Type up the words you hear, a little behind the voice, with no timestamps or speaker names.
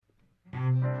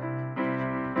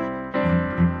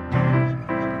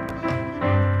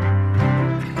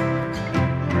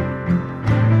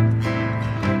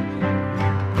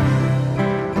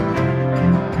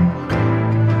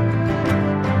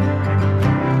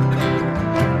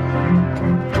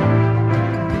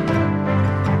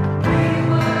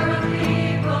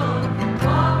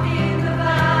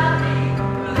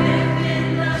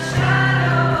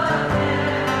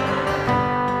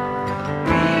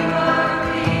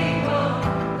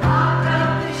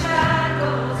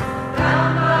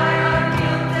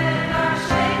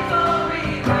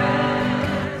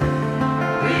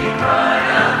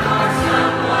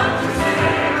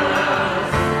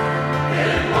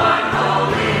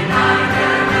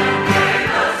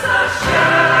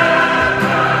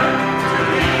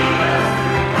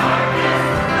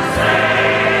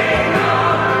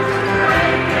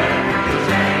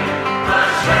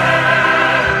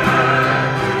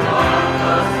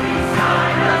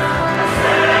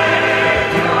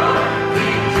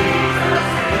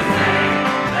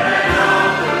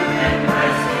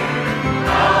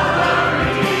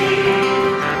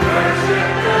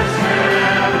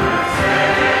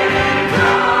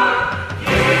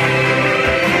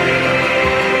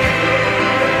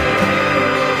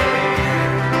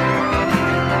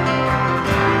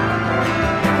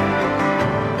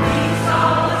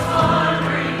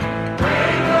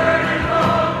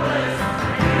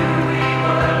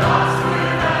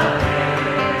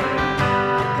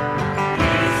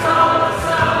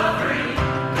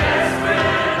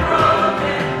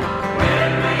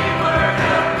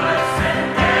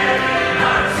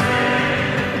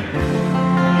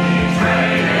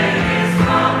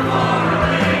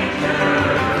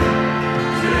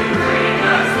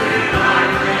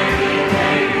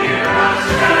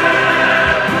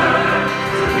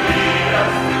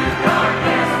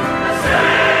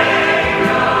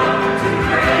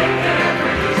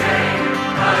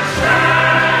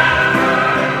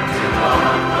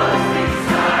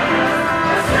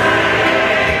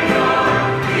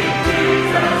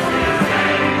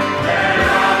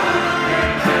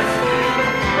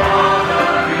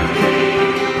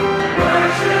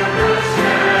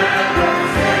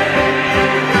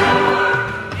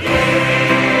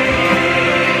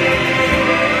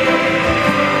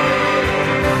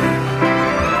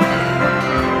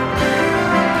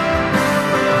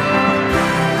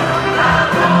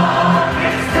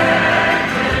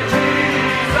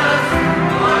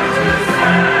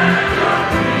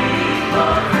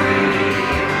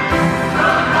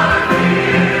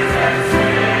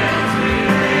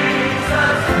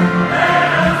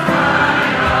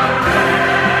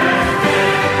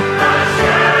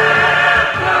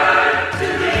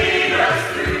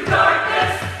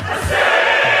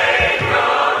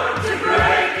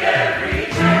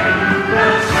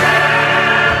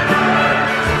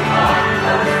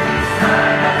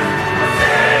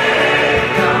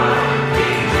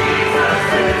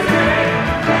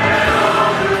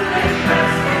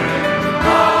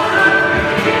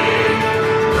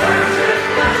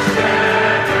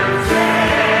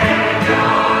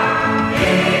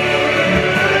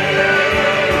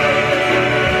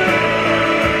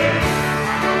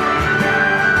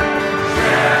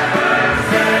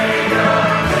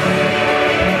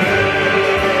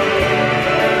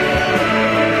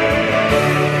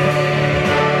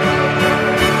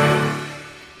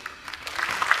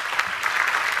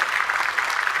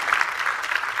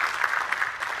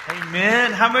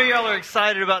many of y'all are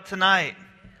excited about tonight?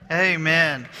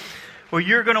 Amen. Well,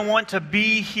 you're going to want to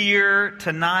be here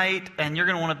tonight, and you're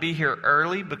going to want to be here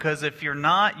early, because if you're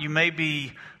not, you may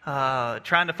be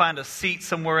trying to find a seat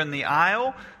somewhere in the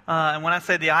aisle. And when I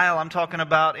say the aisle, I'm talking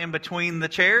about in between the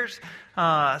chairs.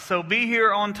 So be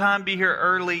here on time, be here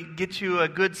early, get you a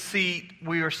good seat.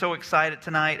 We are so excited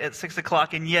tonight at 6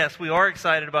 o'clock. And yes, we are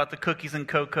excited about the cookies and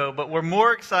cocoa, but we're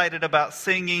more excited about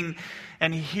singing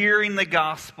and hearing the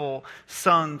gospel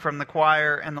sung from the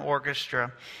choir and the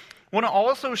orchestra. I want to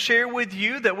also share with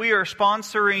you that we are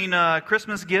sponsoring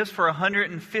Christmas gifts for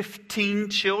 115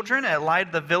 children at Light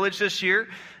of the Village this year.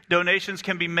 Donations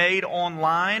can be made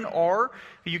online, or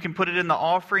you can put it in the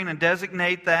offering and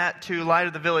designate that to Light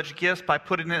of the Village gifts by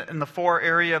putting it in the for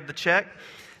area of the check.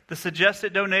 The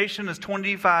suggested donation is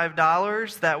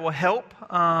 $25. That will help,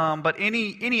 but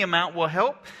any amount will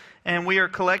help. And we are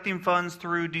collecting funds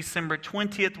through December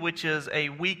 20th, which is a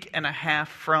week and a half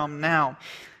from now.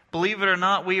 Believe it or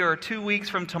not, we are 2 weeks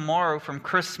from tomorrow from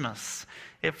Christmas.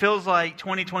 It feels like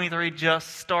 2023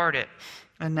 just started,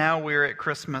 and now we're at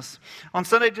Christmas. On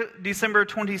Sunday, December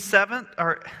 27th,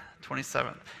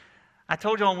 I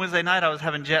told you on Wednesday night I was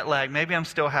having jet lag. Maybe I'm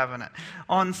still having it.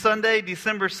 On Sunday,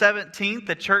 December 17th,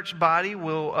 the church body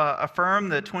will affirm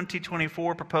the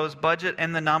 2024 proposed budget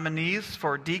and the nominees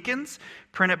for deacons.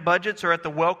 Printed budgets are at the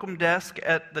welcome desk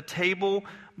at the table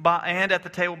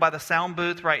by the sound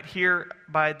booth right here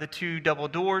by the two double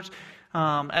doors.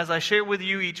 As I share with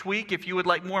you each week, if you would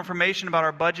like more information about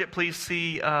our budget, please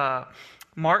see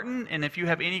Martin. And if you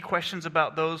have any questions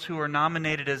about those who are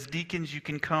nominated as deacons, you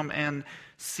can come and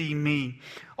see me.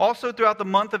 Also, throughout the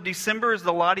month of December is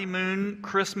the Lottie Moon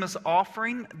Christmas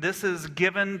offering. This is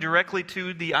given directly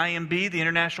to the IMB, the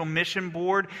International Mission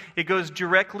Board. It goes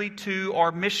directly to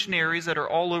our missionaries that are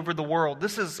all over the world.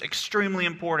 This is extremely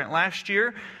important. Last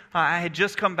year, I had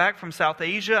just come back from South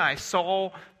Asia. I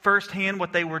saw firsthand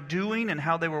what they were doing and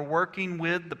how they were working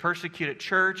with the persecuted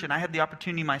church, and I had the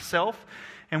opportunity myself.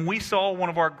 And we saw one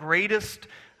of our greatest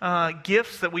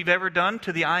gifts that we've ever done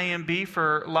to the IMB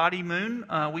for Lottie Moon.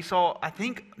 We saw, I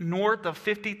think, north of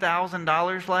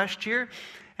 $50,000 last year.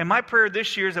 And my prayer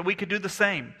this year is that we could do the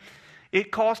same.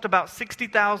 It cost about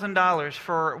 $60,000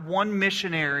 for one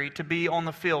missionary to be on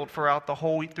the field throughout the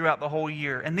whole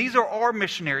year. And these are our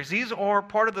missionaries. These are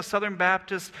part of the Southern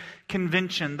Baptist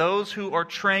Convention. Those who are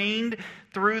trained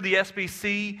through the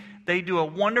SBC, they do a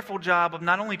wonderful job of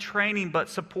not only training but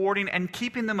supporting and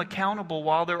keeping them accountable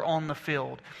while they're on the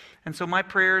field. And so my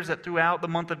prayer is that throughout the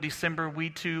month of December, we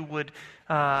too would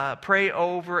pray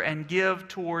over and give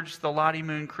towards the Lottie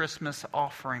Moon Christmas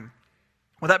offering.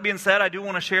 With that being said, I do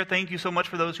want to share thank you so much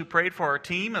for those who prayed for our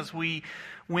team as we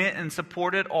went and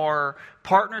supported our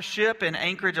partnership in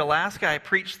Anchorage, Alaska. I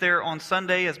preached there on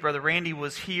Sunday as Brother Randy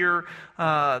was here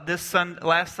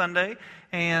last Sunday.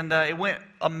 And it went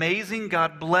amazing.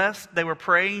 God blessed. They were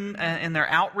praying in their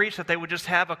outreach that they would just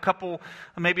have a couple,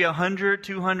 maybe 100,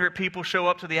 200 people show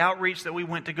up to the outreach that we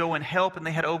went to go and help. And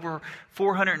they had over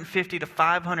 450 to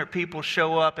 500 people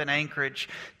show up in Anchorage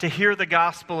to hear the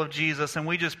gospel of Jesus. And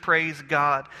we just praise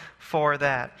God for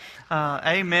that.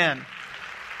 Amen.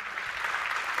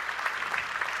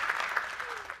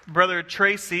 Brother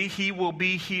Tracy, he will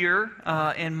be here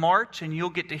in March, and you'll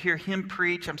get to hear him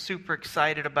preach. I'm super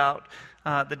excited about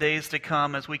the days to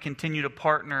come as we continue to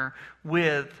partner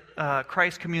with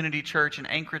Christ Community Church in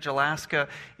Anchorage, Alaska.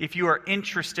 If you are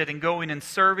interested in going and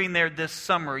serving there this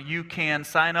summer, you can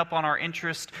sign up on our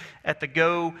interest at the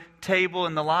Go table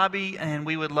in the lobby, and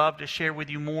we would love to share with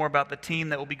you more about the team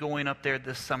that will be going up there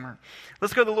this summer.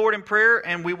 Let's go to the Lord in prayer,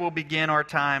 and we will begin our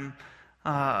time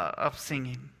of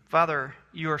singing. Father,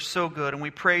 you are so good, and we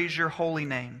praise your holy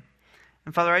name.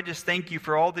 And Father, I just thank you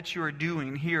for all that you are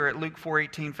doing here at Luke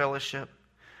 4:18 Fellowship.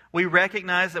 We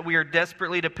recognize that we are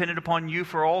desperately dependent upon you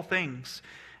for all things.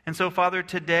 And so, Father,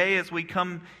 today as we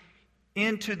come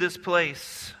into this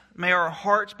place, may our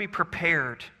hearts be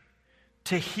prepared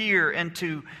to hear and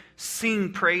to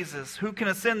sing praises. Who can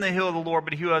ascend the hill of the Lord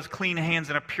but he who has clean hands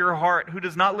and a pure heart, who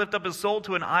does not lift up his soul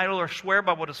to an idol or swear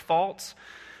by what is false?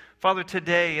 Father,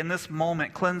 today, in this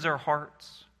moment, cleanse our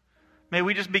hearts. May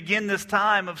we just begin this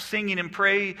time of singing and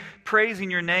praising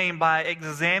your name by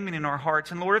examining our hearts.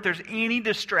 And Lord, if there's any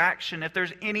distraction, if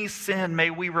there's any sin,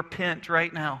 may we repent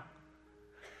right now,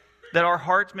 that our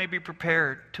hearts may be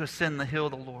prepared to ascend the hill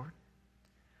of the Lord.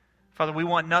 Father, we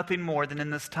want nothing more than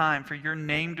in this time for your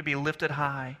name to be lifted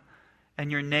high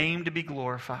and your name to be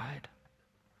glorified.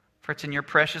 For it's in your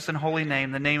precious and holy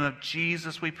name, the name of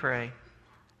Jesus, we pray.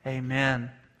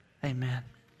 Amen. Amen.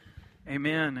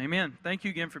 Amen. Amen. Thank you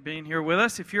again for being here with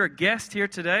us. If you're a guest here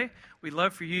today, we'd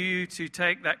love for you to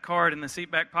take that card in the seat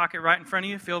back pocket right in front of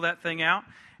you, fill that thing out,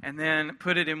 and then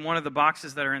put it in one of the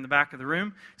boxes that are in the back of the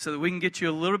room so that we can get you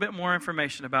a little bit more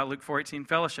information about Luke 4:18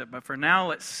 Fellowship. But for now,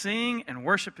 let's sing and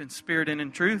worship in spirit and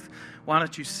in truth. Why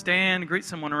don't you stand, greet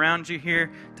someone around you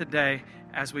here today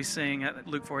as we sing at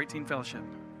Luke 4:18 Fellowship.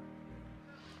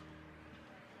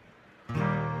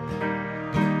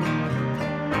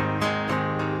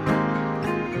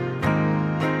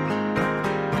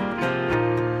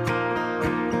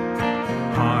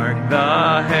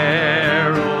 The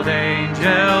herald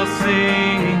angels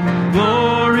sing,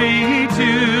 glory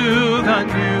to the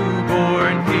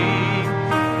newborn King.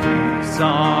 Peace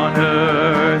on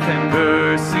earth and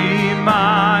mercy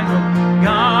mild,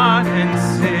 God and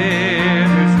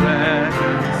sinners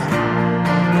reconciled.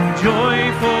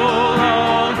 Joyful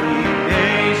all ye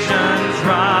nations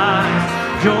rise,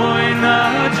 join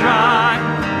the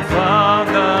triumph of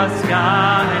the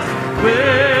skies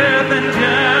with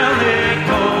angelic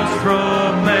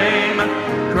proclaim,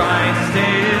 Christ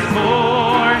is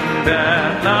born in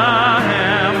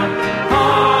Bethlehem.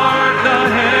 Hark the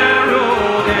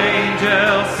herald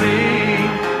angels sing,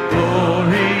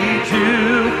 glory to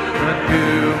the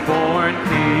newborn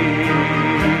King.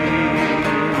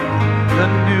 The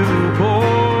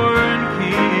newborn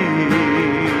King.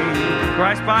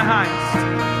 Christ by highest.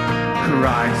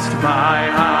 Christ by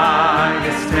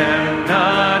highest heaven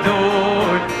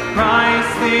adored,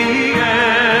 Christ the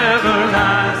everlasting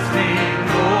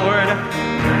Lord.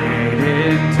 Late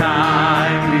in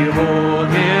time, behold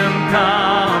him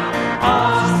come,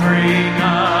 offspring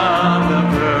of the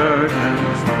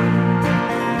Virgin's womb.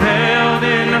 Veiled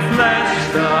in flesh,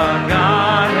 the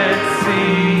Godhead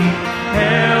seen,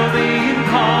 hail the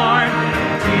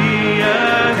incarnate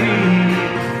deity,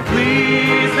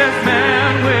 pleased as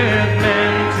man with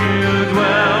men to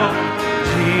dwell.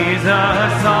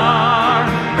 Jesus our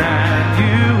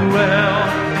Emmanuel.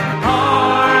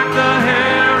 Hark the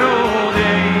herald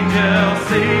angels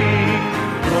sing,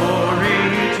 glory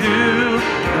to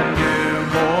the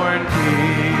newborn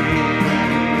King.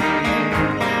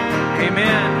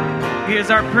 Amen. He is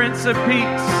our Prince of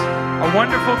Peace, a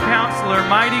wonderful counselor,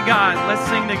 mighty God. Let's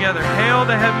sing together. Hail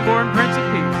the heaven-born Prince of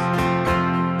Peace.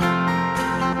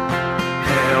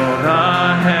 Hail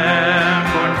the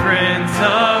heaven-born Prince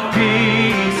of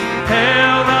Peace.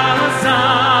 Hail the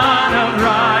Son of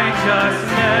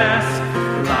Righteousness.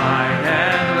 Light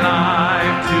and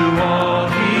life to all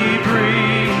he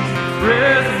brings,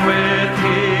 risen with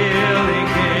healing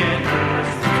in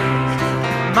his wings.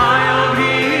 Mild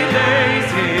he lays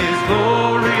his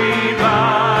glory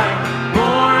by,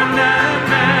 born that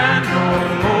man no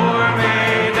more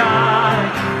may die,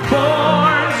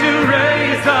 born to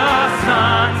raise the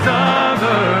sons of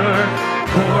earth,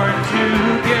 born to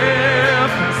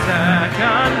give the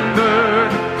second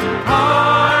birth.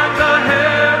 Hark the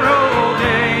herald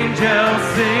angels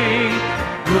sing,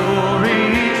 glory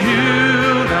to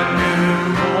the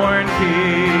newborn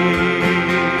King.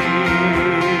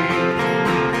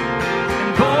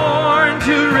 And born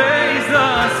to raise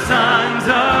the sons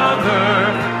of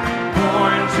earth,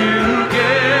 born to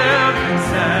give the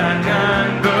second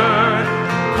birth.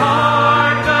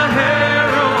 Hark the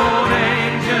herald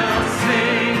angels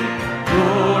sing,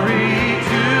 glory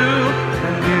to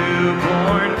the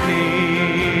newborn King.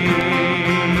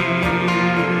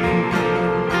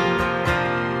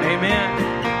 Amen.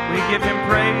 We give him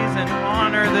praise and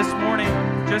honor this morning,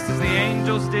 just as the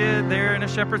angels did there in a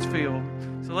shepherd's field.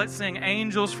 So let's sing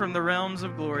Angels from the Realms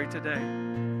of Glory today.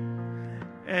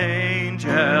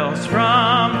 Angels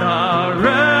from the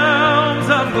realms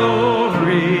of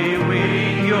glory,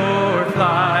 wing your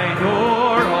flight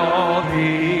o'er all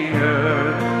the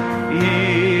earth.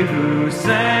 Ye who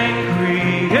sang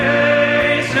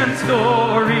creation's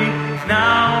story,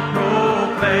 now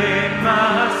proclaim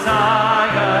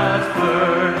Messiah's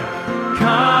birth.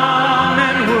 Come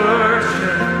and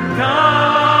worship,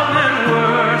 come and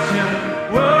worship,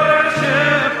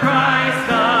 worship Christ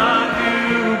the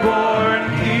newborn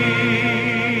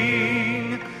King.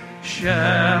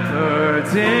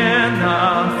 Shepherds in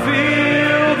the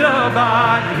field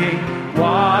abiding,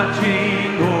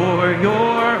 watching o'er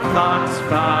your flocks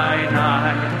by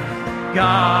night.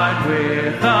 God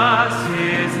with us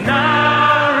is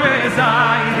now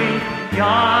residing,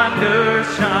 yonder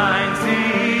shines the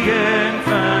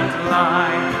infant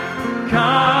light.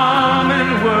 Come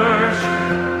and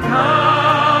worship,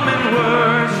 come and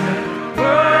worship,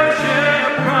 worship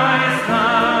Christ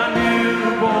the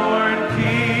newborn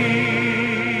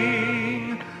King.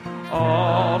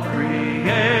 All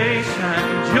creation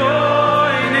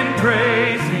join in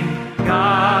praising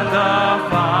God the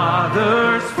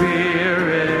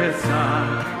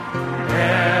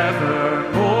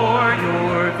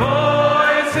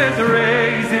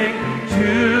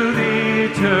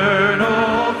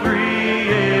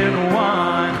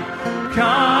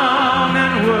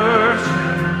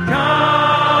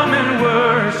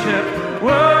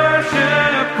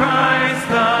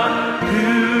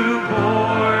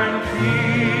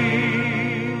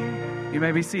You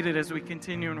may be seated as we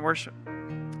continue in worship.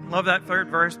 Love that third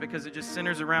verse because it just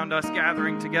centers around us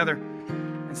gathering together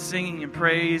and singing and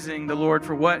praising the Lord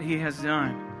for what He has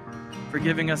done, for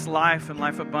giving us life and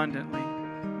life abundantly,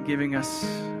 and giving us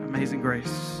amazing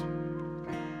grace.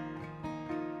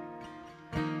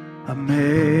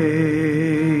 Amazing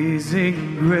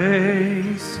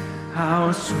grace,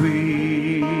 how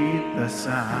sweet the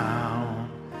sound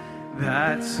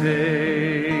that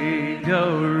saved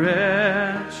a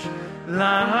wretch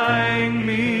like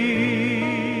me.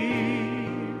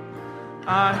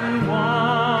 I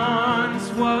once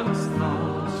was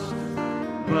lost,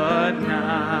 but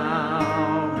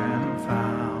now am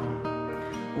found,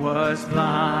 was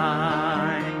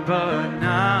blind, but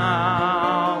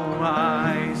now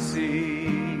I see.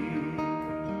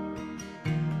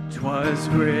 'Twas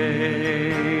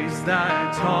grace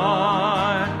that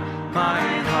taught my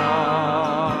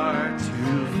heart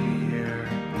to fear,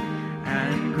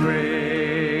 and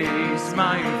grace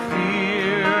my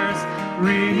fears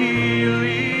relieved.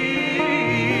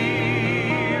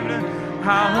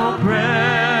 How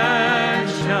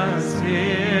precious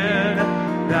did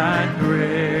that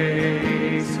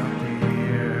grace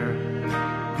appear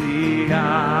the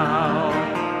hour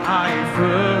I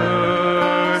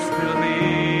first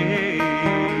believed.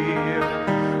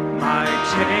 My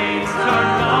chains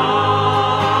are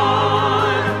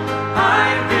gone,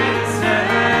 I've been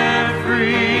set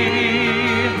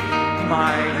free.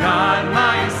 My God,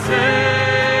 my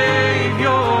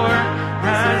Savior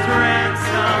has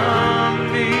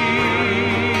ransomed me,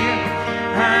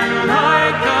 and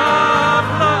like a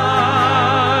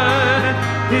flood,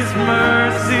 His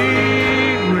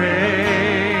mercy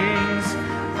reigns,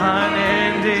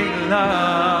 unending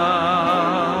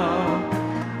love,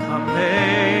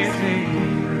 amazing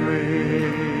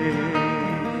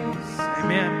grace.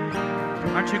 Amen.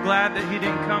 Aren't you glad that He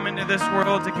didn't come into this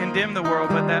world to condemn the world,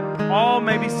 but that all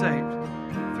may be saved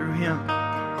through Him?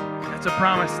 That's a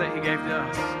promise that He gave to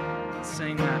us. Let's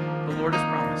sing that. The Lord has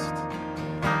promised.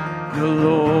 The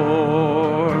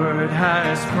Lord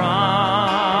has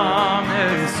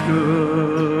promised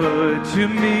good to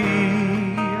me.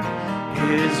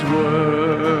 His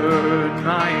word,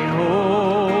 my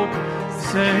hope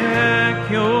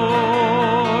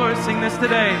secure. Sing this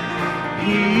today.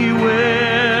 He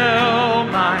will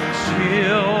my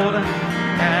shield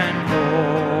and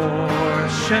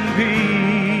portion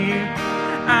be,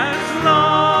 as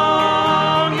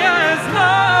long as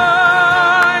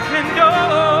life endures.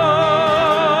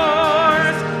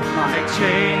 My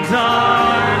chains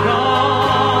are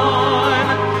gone,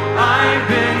 I've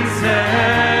been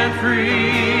set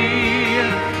free.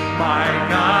 My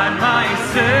God, my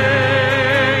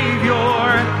Savior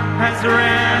has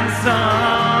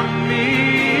ransomed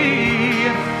me,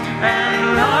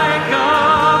 and like a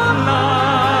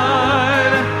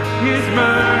flood, His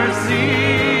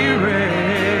mercy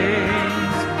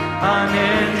reigns,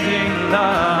 unending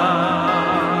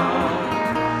love,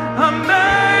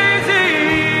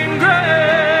 amazing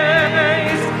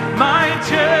grace. My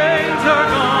chains are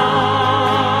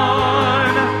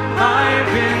gone, I've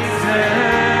been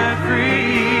set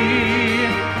free.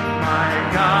 My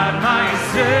God, my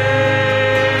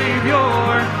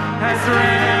Savior has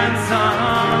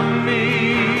ransomed me,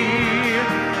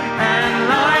 and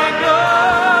like a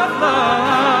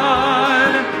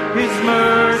flood, His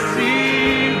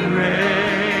mercy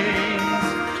reigns,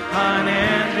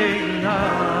 unending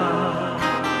love,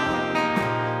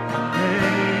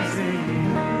 amazing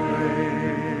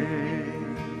grace.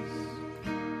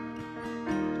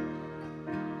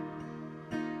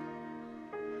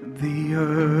 The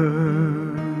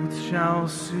earth shall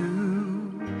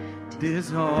soon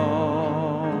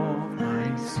dissolve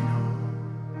like snow,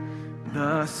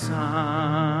 the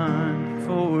sun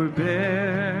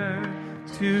forbear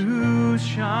to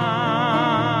shine,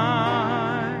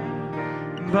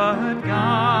 but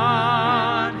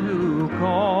God who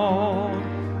called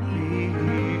me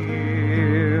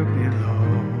here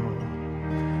below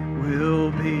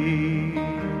will be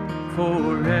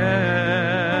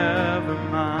forever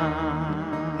mine,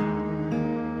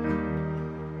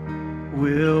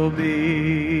 will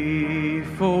be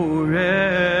forever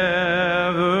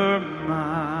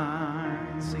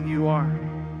mine. Sing, you are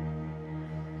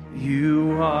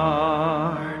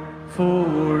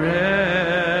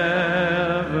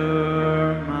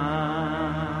forever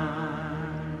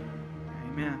mine.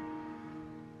 Amen.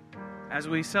 As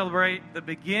we celebrate the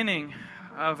beginning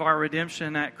of our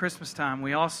redemption at Christmas time,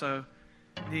 we also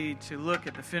need to look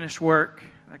at the finished work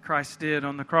that Christ did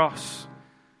on the cross.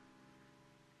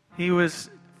 He was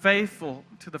faithful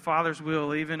to the Father's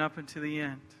will even up until the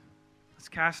end. Let's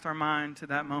cast our mind to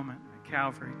that moment at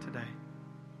Calvary today.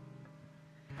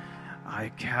 I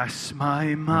cast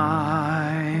my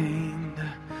mind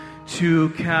to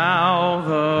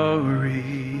Calvary,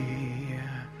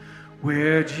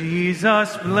 where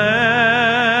Jesus bled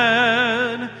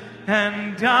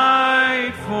and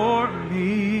died for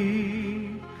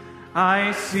me.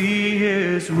 I see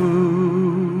his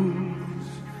wounds,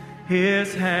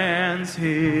 his hands,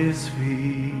 his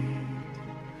feet,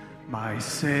 my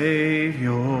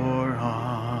Savior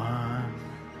on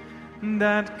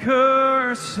that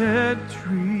cursed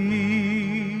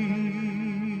tree.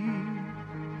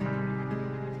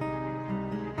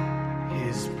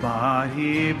 His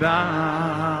body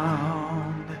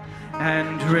bound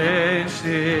and drenched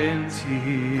in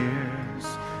tears,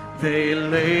 they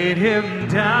laid him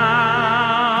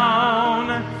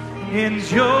down in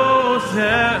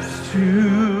Joseph's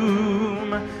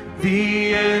tomb,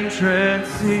 the entrance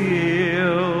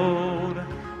sealed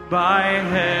by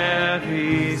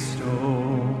heavy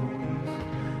stones.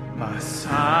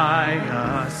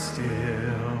 Messiah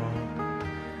still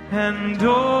and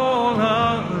all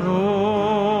alone.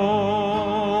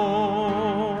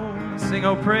 Sing,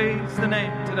 oh, praise the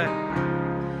name today.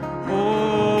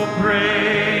 Oh,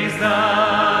 praise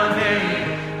the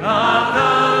name of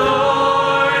the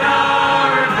Lord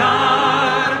our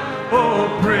God. Oh,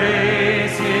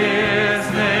 praise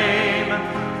his name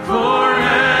forevermore.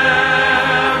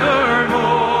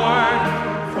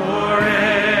 For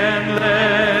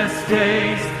endless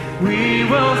days we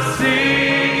will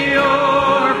sing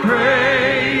your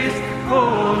praise,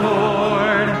 oh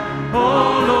Lord,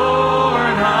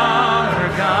 our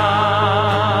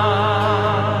God.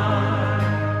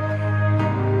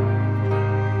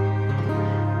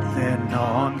 Then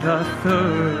on the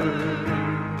third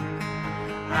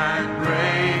at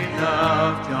break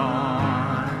of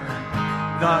dawn,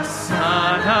 the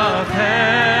Son of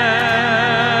Heaven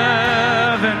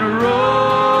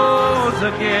rose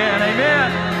again.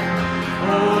 Amen.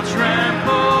 Oh,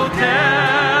 trample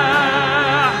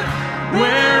death,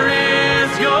 where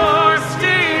is your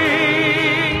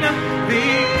sting? The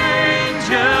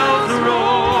angels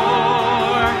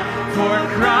roar for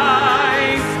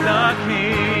Christ the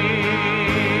King.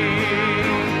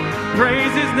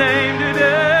 Praise his name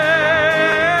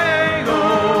today.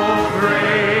 Oh,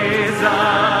 praise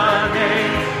the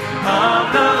name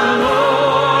of the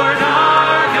Lord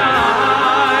our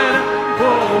God.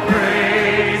 Oh,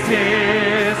 praise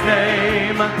his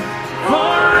name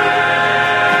forevermore.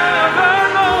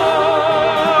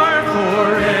 For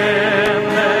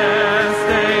endless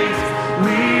days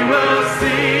we will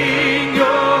sing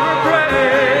your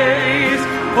praise,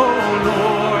 oh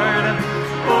Lord,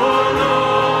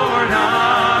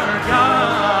 our God.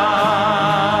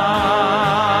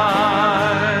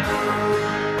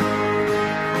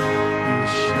 He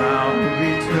shall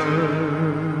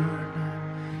return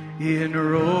in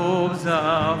robes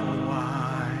of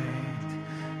white.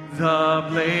 The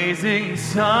blazing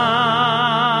sun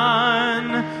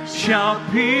shall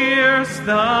pierce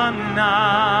the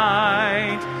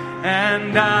night,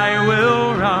 and I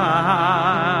will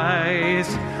rise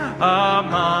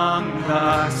among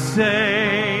the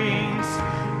saints,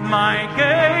 my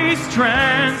gaze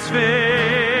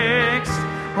transfixed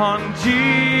on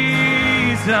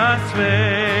Jesus' face.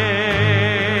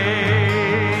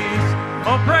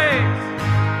 Oh, praise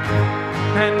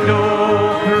and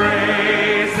oh,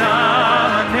 praise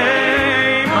the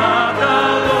name of the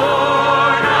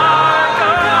Lord our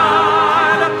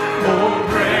God. Oh,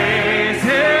 praise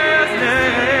his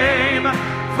name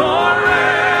forevermore.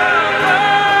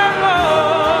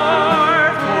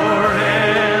 For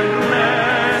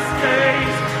endless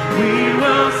days we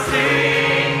will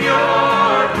sing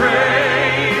your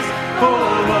praise, oh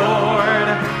Lord,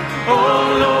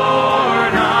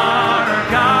 our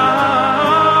God.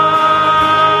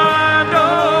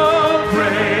 Oh,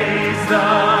 praise the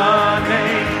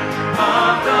name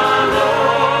of the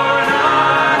Lord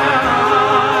our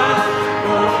God.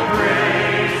 Oh,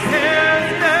 praise his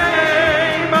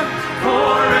name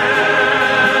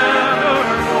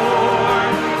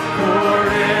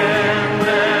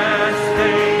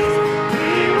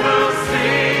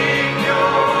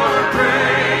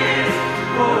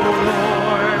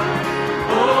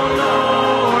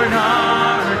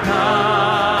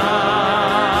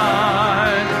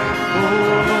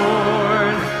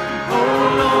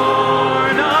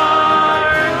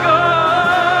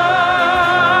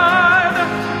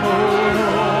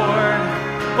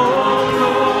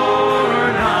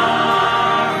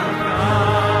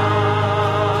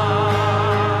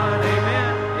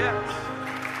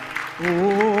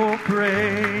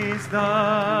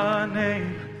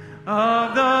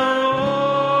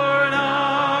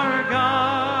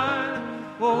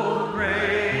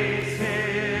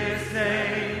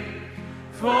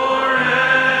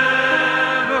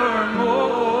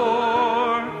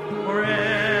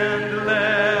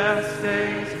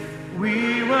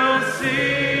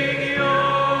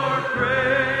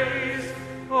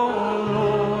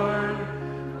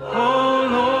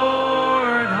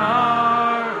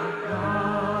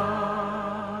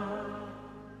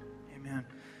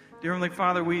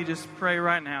Father, we just pray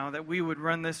right now that we would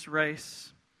run this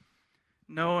race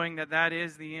knowing that that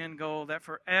is the end goal, that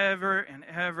forever and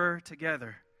ever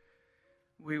together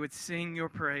we would sing your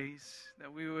praise,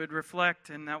 that we would reflect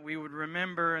and that we would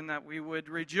remember and that we would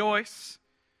rejoice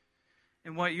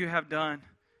in what you have done.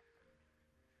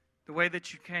 The way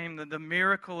that you came, the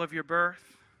miracle of your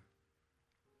birth,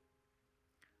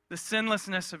 the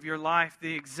sinlessness of your life,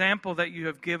 the example that you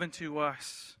have given to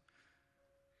us,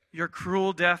 your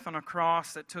cruel death on a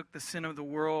cross that took the sin of the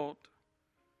world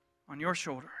on your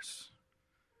shoulders.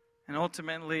 And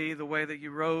ultimately, the way that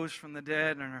you rose from the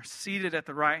dead and are seated at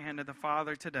the right hand of the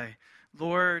Father today.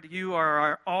 Lord, you are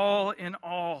our all in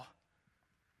all,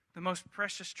 the most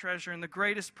precious treasure and the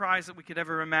greatest prize that we could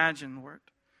ever imagine, Lord.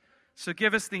 So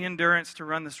give us the endurance to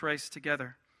run this race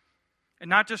together. And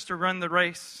not just to run the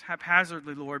race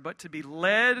haphazardly, Lord, but to be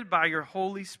led by your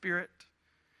Holy Spirit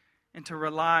and to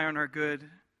rely on our good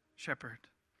Shepherd.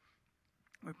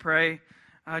 We pray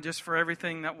just for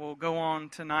everything that will go on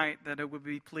tonight, that it would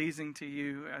be pleasing to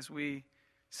you as we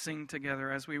sing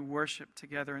together, as we worship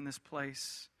together in this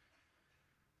place.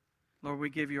 Lord, we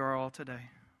give you our all today.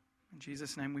 In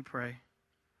Jesus' name we pray.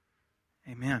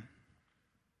 Amen.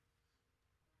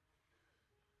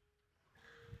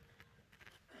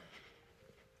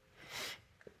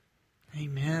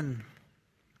 Amen.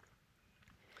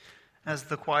 As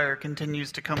the choir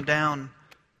continues to come down,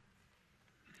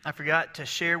 I forgot to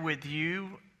share with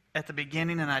you at the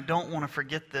beginning, and I don't want to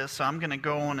forget this, so I'm going to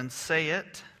go on and say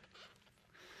it.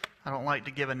 I don't like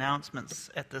to give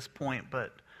announcements at this point,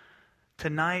 but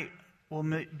tonight will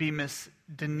be Miss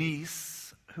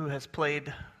Denise, who has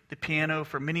played the piano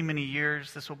for many, many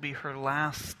years. This will be her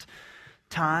last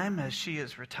time as she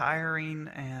is retiring,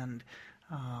 and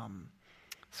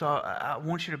so I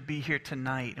want you to be here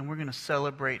tonight, and we're going to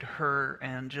celebrate her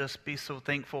and just be so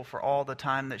thankful for all the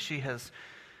time that she has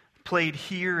played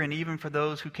here, and even for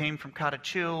those who came from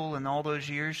Cottage Hill and all those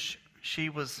years. She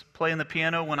was playing the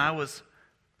piano when I was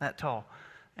that tall.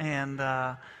 And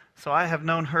so I have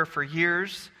known her for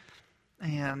years,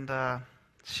 and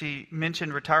she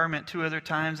mentioned retirement 2 other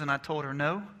times, and I told her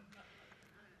no.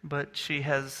 But she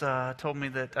has told me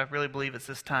that I really believe it's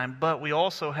this time. But we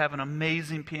also have an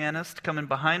amazing pianist coming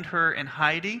behind her in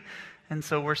Heidi. And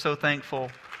so we're so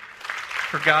thankful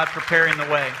for God preparing the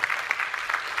way.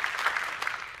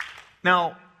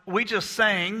 Now, we just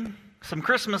sang some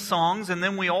Christmas songs, and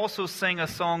then we also sang a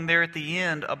song there at the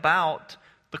end about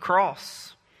the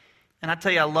cross. And I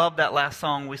tell you, I love that last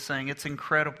song we sang. It's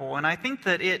incredible. And I think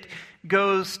that it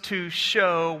goes to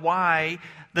show why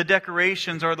the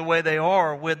decorations are the way they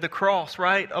are, with the cross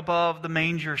right above the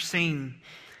manger scene.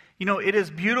 You know, it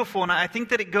is beautiful, and I think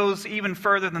that it goes even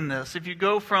further than this. If you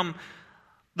go from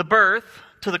the birth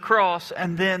to the cross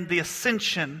and then the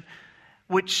ascension,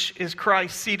 which is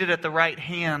Christ seated at the right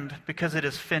hand because it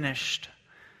is finished.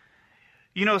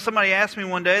 You know, somebody asked me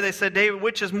one day, they said, David,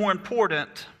 which is more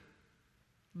important,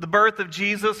 the birth of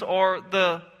Jesus or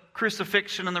the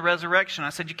crucifixion and the resurrection? I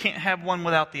said, you can't have one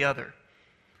without the other.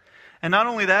 And not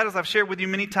only that, as I've shared with you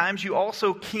many times, you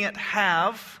also can't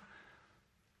have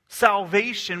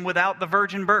salvation without the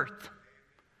virgin birth.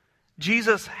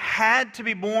 Jesus had to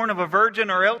be born of a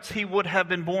virgin, or else he would have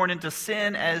been born into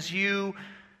sin, as you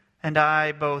and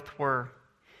I both were.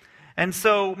 And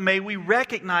so may we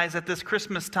recognize at this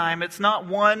Christmas time, it's not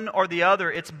one or the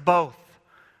other, it's both.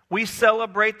 We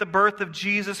celebrate the birth of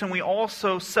Jesus, and we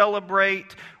also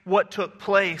celebrate what took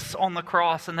place on the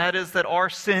cross, and that is that our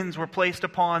sins were placed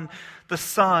upon the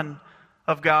Son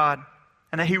of God,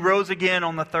 and that he rose again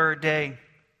on the 3rd day.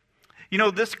 You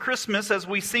know, this Christmas, as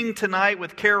we sing tonight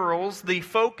with carols, the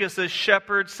focus is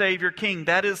Shepherd, Savior, King.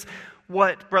 That is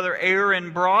what Brother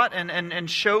Aaron brought and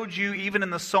showed you even in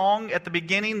the song at the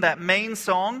beginning, that main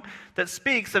song that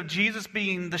speaks of Jesus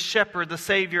being the shepherd, the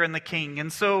Savior, and the King.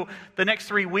 And so the next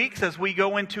 3 weeks, as we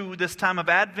go into this time of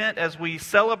Advent, as we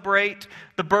celebrate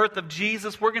the birth of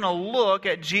Jesus, we're going to look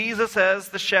at Jesus as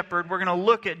the shepherd, we're going to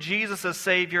look at Jesus as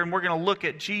Savior, and we're going to look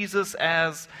at Jesus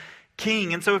as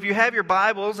King. And so if you have your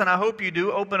Bibles, and I hope you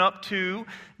do, open up to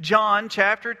John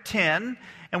chapter 10.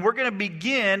 And we're going to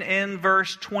begin in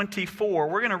verse 24.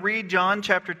 We're going to read John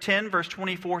chapter 10, verse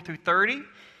 24 through 30.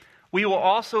 We will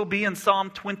also be in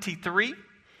Psalm 23.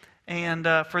 And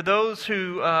for those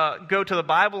who go to the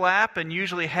Bible app and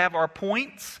usually have our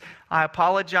points, I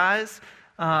apologize.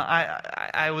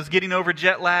 I was getting over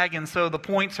jet lag, and so the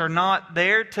points are not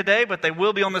there today, but they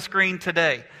will be on the screen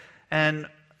today. And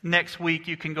next week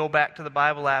you can go back to the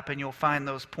Bible app and you'll find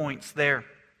those points there.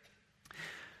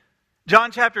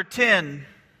 John chapter 10,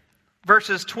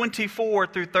 verses 24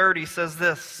 through 30 says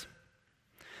this.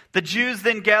 The Jews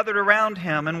then gathered around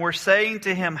him and were saying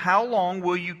to him, "How long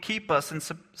will you keep us in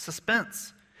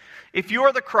suspense? If you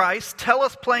are the Christ, tell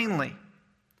us plainly."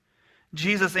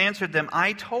 Jesus answered them,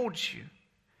 "I told you,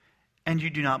 and you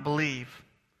do not believe.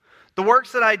 The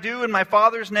works that I do in my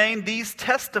Father's name, these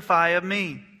testify of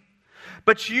me.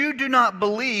 But you do not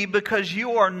believe because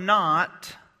you are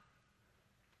not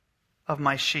of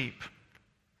my sheep.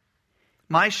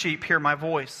 My sheep hear my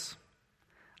voice.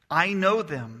 I know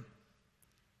them,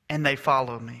 and they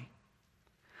follow me.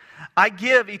 I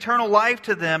give eternal life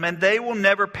to them, and they will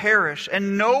never perish,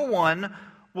 and no one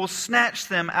will snatch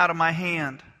them out of my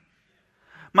hand.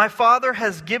 My Father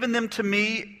has given them to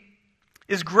me,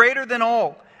 is greater than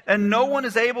all, and no one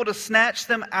is able to snatch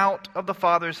them out of the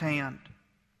Father's hand.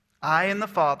 I and the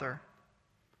Father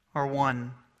are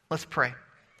one." Let's pray.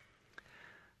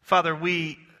 Father,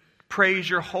 we praise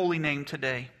your holy name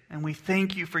today, and we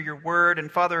thank you for your word.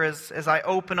 And Father, as I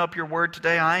open up your word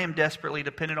today, I am desperately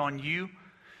dependent on you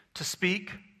to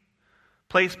speak.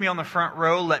 Place me on the front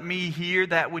row. Let me hear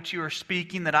that which you are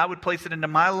speaking, that I would place it into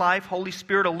my life. Holy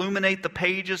Spirit, illuminate the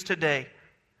pages today,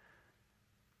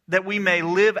 that we may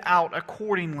live out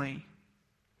accordingly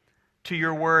to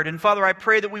your word. And Father, I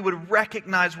pray that we would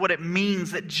recognize what it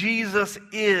means that Jesus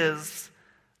is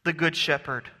the Good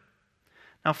Shepherd.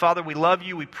 Now, Father, we love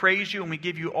you, we praise you, and we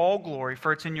give you all glory,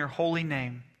 for it's in your holy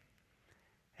name.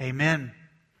 Amen.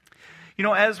 You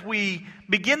know, as we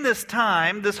begin this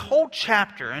time, this whole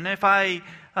chapter, and if I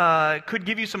could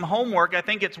give you some homework, I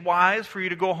think it's wise for you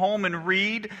to go home and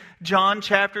read John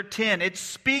chapter 10. It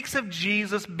speaks of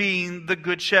Jesus being the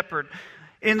Good Shepherd.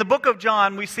 In the book of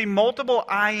John, we see multiple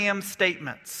I am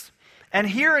statements. And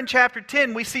here in chapter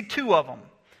 10, we see two of them.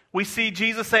 We see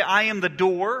Jesus say, "I am the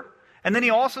door," and then he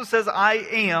also says, "I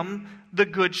am the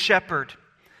Good Shepherd."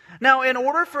 Now, in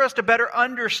order for us to better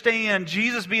understand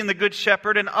Jesus being the Good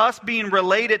Shepherd and us being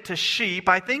related to sheep,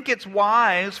 I think it's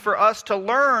wise for us to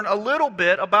learn a little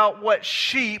bit about what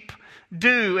sheep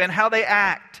do and how they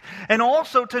act, and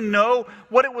also to know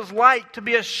what it was like to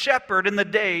be a shepherd in the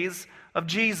days of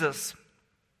Jesus.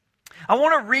 I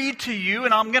want to read to you,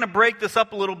 and I'm going to break this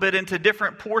up a little bit into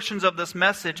different portions of this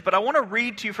message, but I want to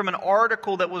read to you from an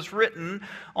article that was written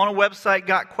on a website,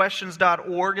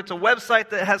 gotquestions.org. It's a website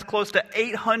that has close to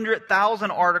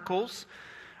 800,000 articles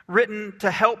written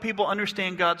to help people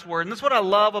understand God's Word. And this is what I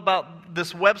love about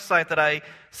this website, that I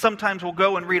sometimes will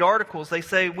go and read articles. They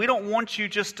say, we don't want you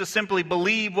just to simply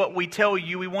believe what we tell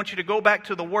you. We want you to go back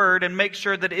to the Word and make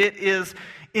sure that it is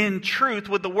in truth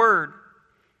with the Word.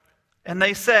 And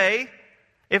they say,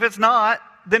 if it's not,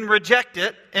 then reject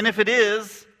it. And if it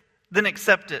is, then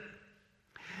accept it.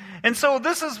 And so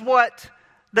this is what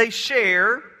they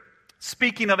share,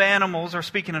 speaking of animals or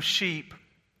speaking of sheep.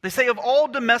 They say, of all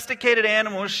domesticated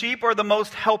animals, sheep are the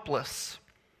most helpless.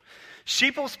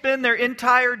 Sheep will spend their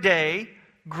entire day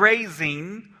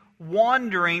grazing,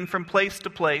 wandering from place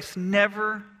to place,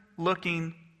 never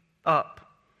looking up.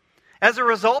 As a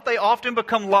result, they often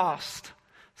become lost.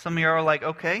 Some of you are like,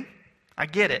 okay, I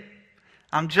get it.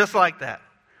 I'm just like that.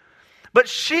 But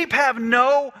sheep have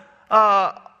no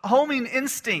homing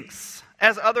instincts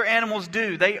as other animals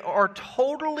do. They are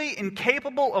totally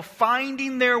incapable of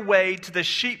finding their way to the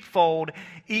sheepfold,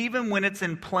 even when it's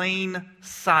in plain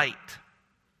sight.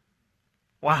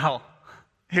 Wow.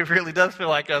 It really does feel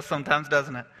like us sometimes,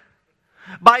 doesn't it?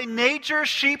 By nature,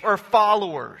 sheep are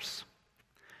followers.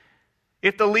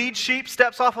 If the lead sheep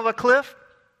steps off of a cliff,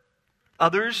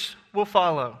 others will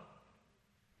follow.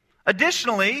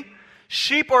 Additionally,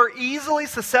 sheep are easily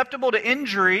susceptible to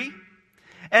injury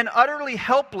and utterly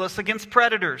helpless against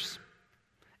predators.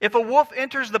 If a wolf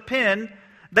enters the pen,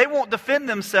 they won't defend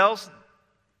themselves.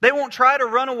 They won't try to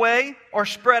run away or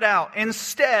spread out.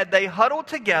 Instead, they huddle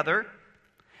together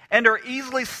and are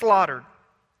easily slaughtered.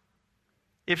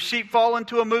 If sheep fall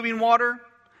into a moving water,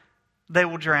 they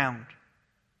will drown.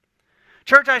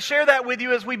 Church, I share that with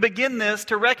you as we begin this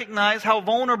to recognize how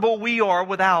vulnerable we are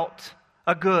without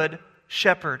a good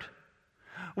shepherd.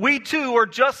 We too are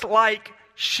just like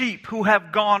sheep who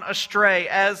have gone astray,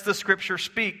 as the scripture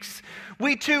speaks.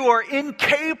 We too are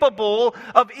incapable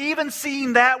of even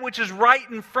seeing that which is right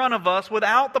in front of us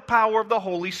without the power of the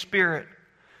Holy Spirit.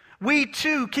 We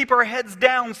too keep our heads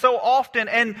down so often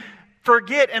and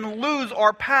forget and lose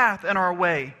our path and our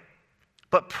way.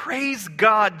 But praise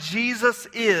God, Jesus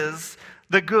is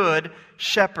the Good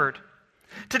Shepherd.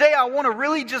 Today I want to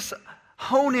really just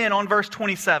hone in on verse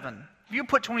 27. If you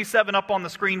put 27 up on the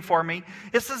screen for me,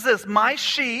 it says this: my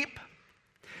sheep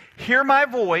hear my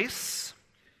voice,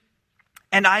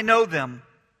 and I know them,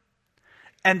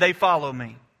 and they follow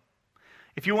me.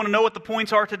 If you want to know what the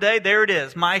points are today, there it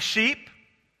is. My sheep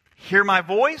hear my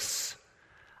voice,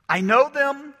 I know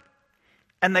them,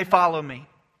 and they follow me.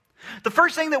 The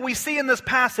first thing that we see in this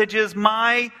passage is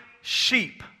my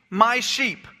sheep. My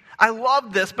sheep. I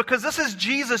love this because this is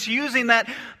Jesus using that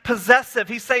possessive.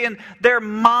 He's saying, they're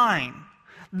mine.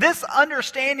 This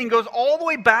understanding goes all the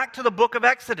way back to the book of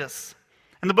Exodus.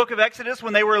 In the book of Exodus,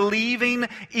 when they were leaving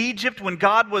Egypt, when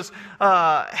God was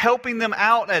helping them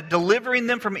out, delivering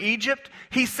them from Egypt,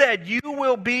 He said, you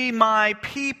will be my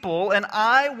people and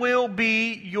I will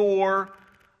be your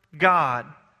God.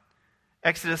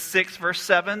 Exodus 6 verse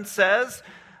 7 says,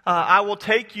 I will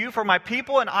take you for my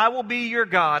people and I will be your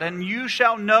God. And you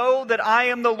shall know that I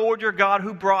am the Lord your God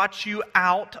who brought you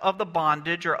out of the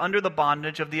bondage or under the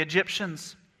bondage of the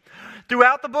Egyptians.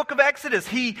 Throughout the book of Exodus,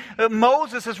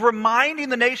 Moses is reminding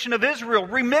the nation of Israel,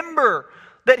 remember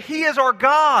that He is our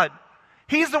God.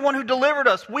 He's the one who delivered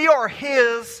us. We are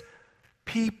His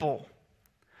people.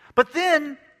 But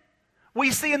then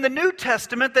we see in the New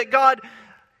Testament that God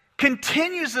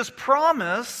continues this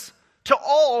promise to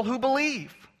all who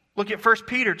believe. Look at 1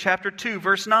 Peter chapter 2,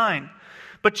 verse 9.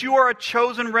 But you are a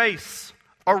chosen race,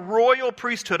 a royal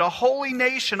priesthood, a holy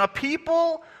nation, a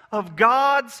people of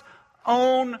God's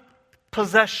own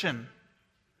possession.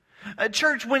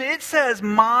 Church, when it says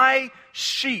my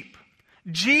sheep,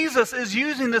 Jesus is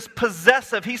using this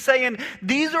possessive. He's saying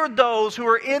these are those who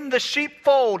are in the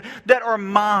sheepfold that are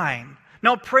mine.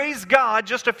 Now praise God,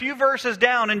 just a few verses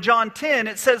down in John 10,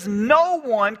 it says no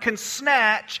one can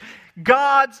snatch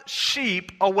God's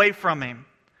sheep away from Him.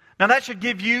 Now that should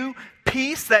give you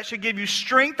peace, that should give you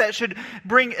strength, that should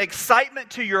bring excitement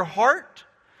to your heart.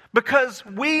 Because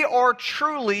we are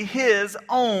truly His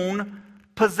own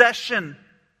possession.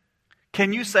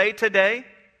 Can you say today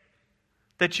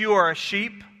that you are a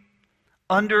sheep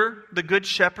under the Good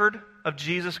Shepherd of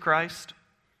Jesus Christ?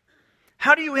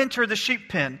 How do you enter the sheep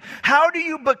pen? How do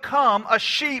you become a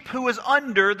sheep who is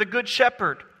under the Good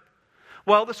Shepherd?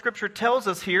 Well, the Scripture tells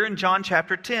us here in John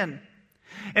chapter 10.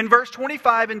 In verse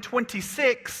 25 and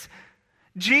 26,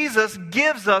 Jesus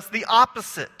gives us the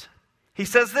opposite. He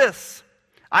says this,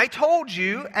 I told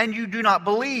you, and you do not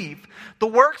believe. The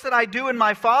works that I do in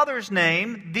my Father's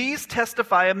name, these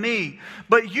testify of me.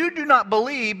 But you do not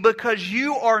believe because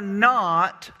you are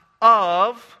not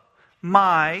of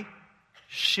my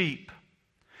sheep.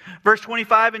 Verse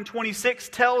 25 and 26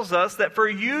 tells us that for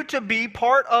you to be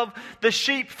part of the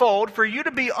sheepfold, for you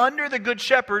to be under the Good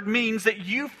Shepherd, means that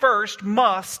you first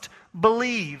must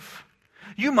believe.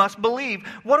 You must believe.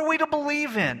 What are we to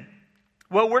believe in?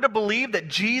 Well, we're to believe that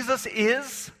Jesus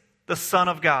is the Son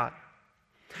of God.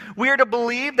 We are to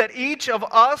believe that each of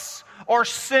us are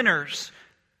sinners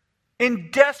in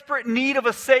desperate need of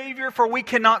a Savior, for we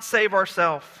cannot save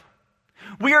ourselves.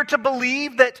 We are to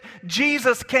believe that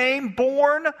Jesus came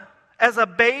born as a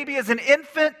baby, as an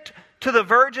infant, to the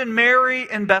Virgin Mary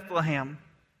in Bethlehem.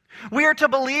 We are to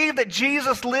believe that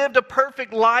Jesus lived a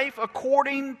perfect life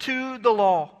according to the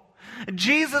law.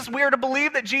 We are to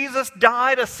believe that Jesus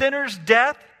died a sinner's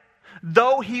death,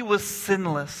 though He was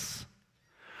sinless.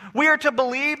 We are to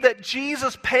believe that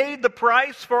Jesus paid the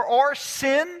price for our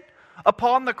sin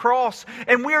upon the cross.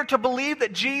 And we are to believe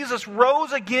that Jesus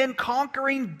rose again,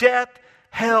 conquering death,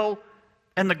 hell,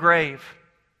 and the grave.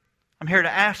 I'm here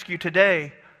to ask you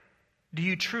today, do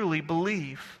you truly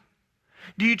believe?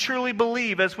 Do you truly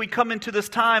believe as we come into this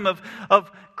time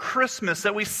of Christmas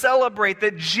that we celebrate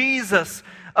that Jesus,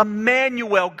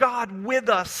 Emmanuel, God with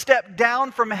us, stepped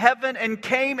down from heaven and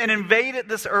came and invaded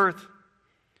this earth?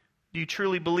 Do you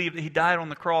truly believe that He died on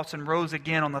the cross and rose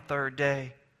again on the third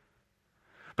day?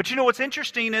 But you know what's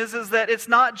interesting is that it's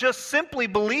not just simply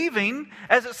believing,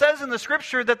 as it says in the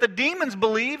Scripture, that the demons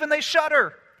believe and they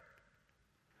shudder.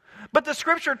 But the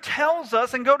Scripture tells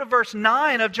us, and go to verse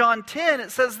 9 of John 10,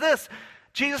 it says this,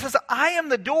 Jesus says, I am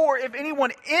the door. If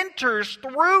anyone enters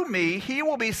through me, he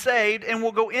will be saved and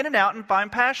will go in and out and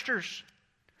find pastures.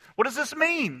 What does this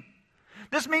mean?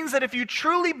 This means that if you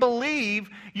truly believe,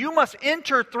 you must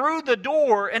enter through the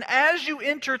door. And as you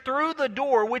enter through the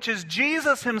door, which is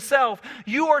Jesus Himself,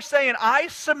 you are saying, I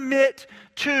submit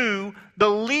to the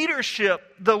leadership,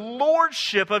 the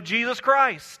lordship of Jesus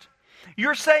Christ.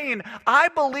 You're saying, I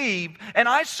believe and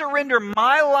I surrender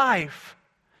my life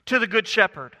to the Good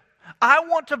Shepherd. I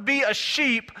want to be a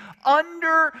sheep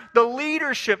under the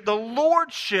leadership, the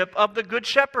lordship of the Good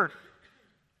Shepherd.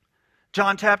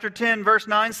 John chapter 10 verse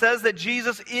 9 says that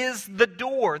Jesus is the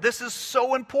door. This is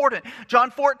so important.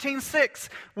 John 14:6,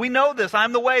 we know this.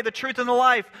 I'm the way, the truth, and the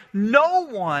life. No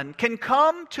one can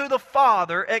come to the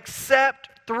Father except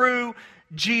through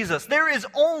Jesus. There is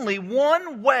only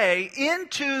one way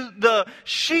into the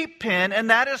sheep pen, and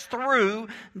that is through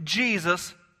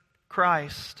Jesus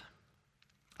Christ.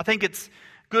 I think it's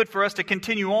good for us to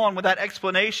continue on with that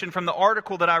explanation from the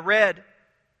article that I read.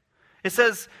 It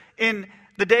says, in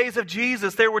the days of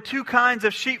Jesus, there were two kinds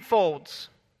of sheepfolds.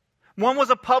 One was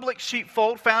a public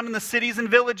sheepfold found in the cities and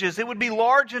villages. It would be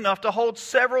large enough to hold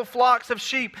several flocks of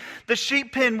sheep. The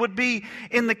sheep pen would be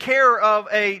in the care of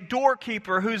a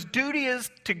doorkeeper whose duty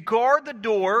is to guard the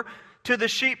door to the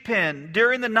sheep pen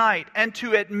during the night and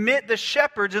to admit the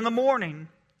shepherds in the morning.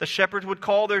 The shepherds would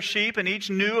call their sheep, and each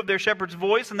knew of their shepherd's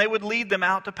voice, and they would lead them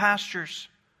out to pastures.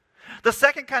 The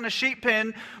second kind of sheep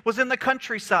pen was in the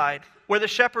countryside, where the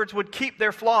shepherds would keep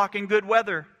their flock in good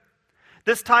weather.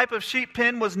 This type of sheep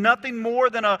pen was nothing more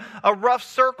than a rough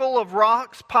circle of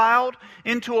rocks piled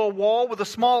into a wall with a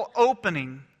small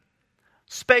opening,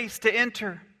 space to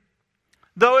enter.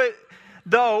 Though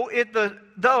if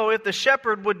the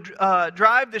shepherd would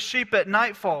drive the sheep at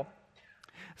nightfall,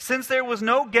 since there was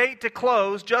no gate to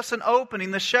close, just an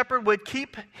opening, the shepherd would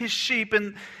keep his sheep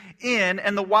in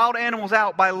and the wild animals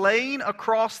out by laying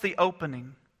across the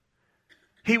opening.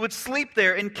 He would sleep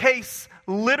there in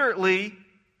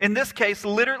this case,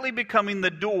 literally becoming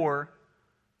the door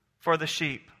for the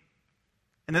sheep.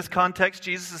 In this context,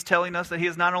 Jesus is telling us that He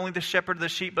is not only the shepherd of the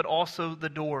sheep, but also the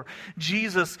door.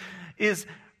 Jesus is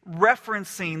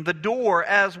referencing the door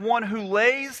as one who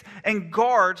lays and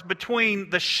guards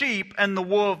between the sheep and the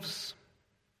wolves.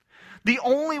 The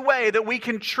only way that we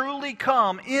can truly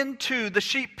come into the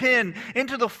sheep pen,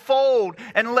 into the fold,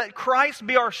 and let Christ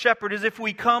be our shepherd is if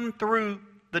we come through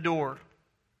the door.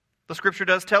 The Scripture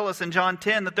does tell us in John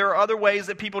 10 that there are other ways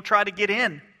that people try to get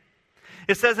in.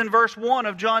 It says in verse 1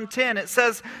 of John 10, it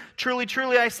says, "Truly,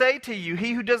 truly, I say to you,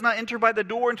 he who does not enter by the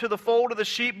door into the fold of the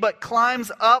sheep, but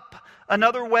climbs up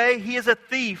another way, he is a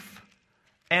thief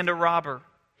and a robber."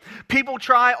 People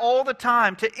try all the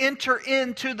time to enter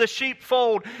into the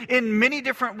sheepfold in many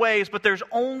different ways, but there's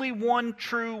only one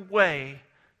true way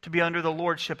to be under the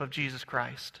lordship of Jesus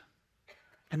Christ.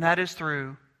 And that is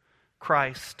through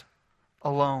Christ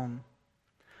alone.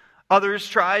 Others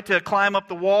try to climb up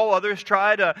the wall. Others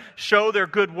try to show their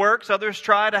good works. Others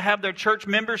try to have their church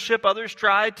membership. Others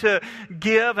try to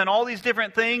give and all these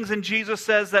different things. And Jesus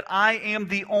says that I am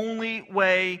the only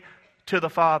way to the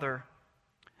Father.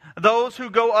 Those who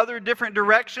go other different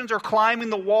directions are climbing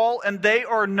the wall, and they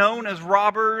are known as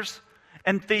robbers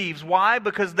and thieves. Why?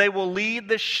 Because they will lead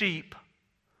the sheep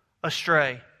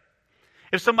astray.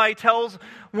 If somebody tells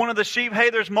one of the sheep, hey,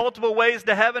 there's multiple ways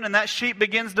to heaven, and that sheep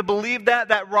begins to believe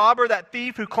that robber, that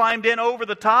thief who climbed in over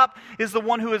the top is the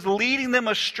one who is leading them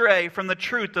astray from the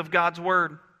truth of God's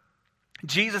Word.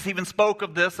 Jesus even spoke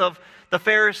of this, of the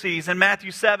Pharisees in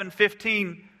Matthew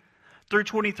 7:15 through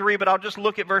 23, but I'll just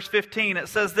look at verse 15. It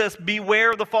says this,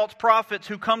 "Beware of the false prophets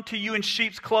who come to you in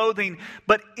sheep's clothing,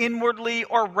 but inwardly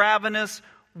are ravenous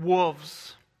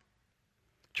wolves."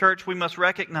 Church, we must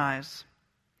recognize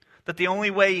that the only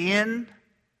way in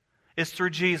is through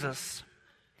Jesus.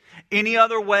 Any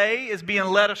other way is being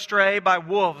led astray by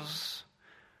wolves,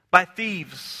 by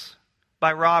thieves,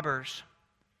 by robbers.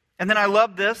 And then I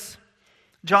love this.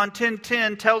 John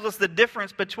 10:10 tells us the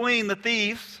difference between the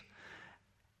thieves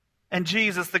and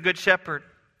Jesus, the Good Shepherd.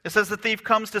 It says the thief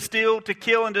comes to steal, to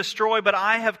kill, and destroy, but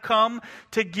I have come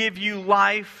to give you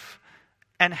life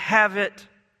and have it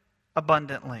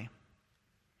abundantly.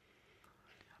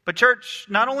 But church,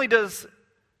 not only does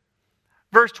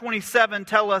verse 27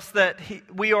 tell us that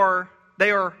they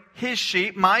are His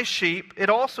sheep, my sheep, it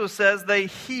also says they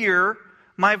hear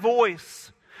my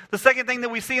voice. The second thing that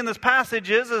we see in this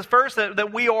passage is first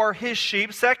that we are His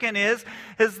sheep. Second is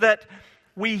that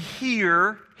we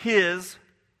hear His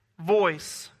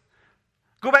voice.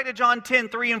 Go back to John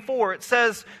 10:3 and 4. It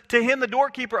says, "To him the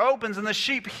doorkeeper opens, and the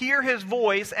sheep hear his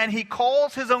voice, and he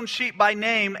calls his own sheep by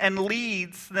name and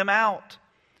leads them out.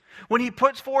 When he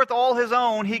puts forth all his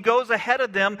own, he goes ahead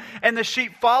of them, and the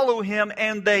sheep follow him,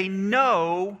 and they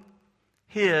know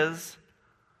his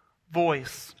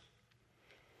voice."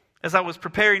 As I was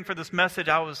preparing for this message,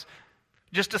 I was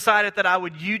just decided that I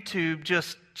would YouTube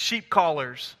just sheep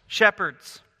callers,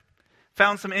 shepherds.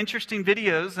 Found some interesting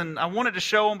videos, and I wanted to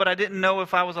show them, but I didn't know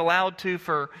if I was allowed to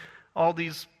for all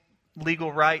these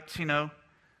legal rights,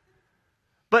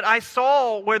 But I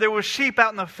saw where there was sheep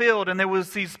out in the field, and there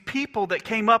was these people that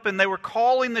came up, and they were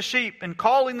calling the sheep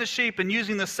and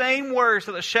using the same words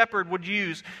that the shepherd would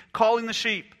use, calling the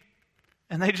sheep.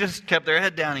 And they just kept their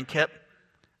head down and kept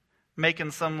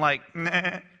making some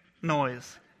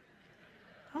noise.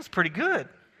 That was pretty good.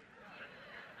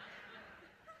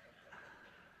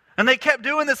 And they kept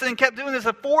doing this and kept doing this.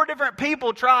 And 4 different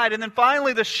people tried. And then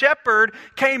finally the shepherd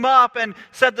came up and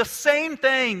said the same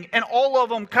thing. And all of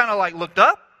them kind of looked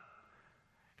up,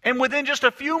 And within just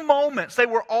a few moments, they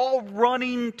were all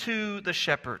running to the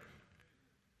shepherd.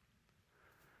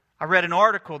 I read an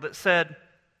article that said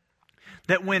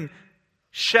that when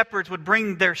shepherds would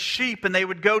bring their sheep and they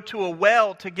would go to a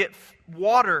well to get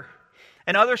water,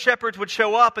 and other shepherds would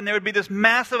show up and there would be this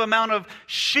massive amount of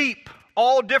sheep,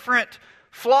 all different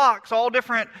flocks, all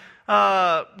different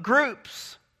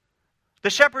groups. The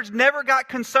shepherds never got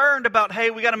concerned about, hey,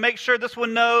 we got to make sure this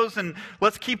one knows and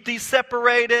let's keep these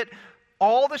separated.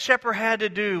 All the shepherd had to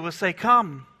do was say,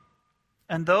 come.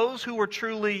 And those who were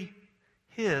truly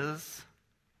his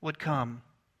would come.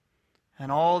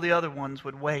 And all the other ones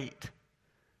would wait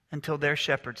until their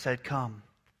shepherd said, come.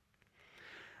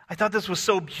 I thought this was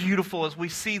so beautiful as we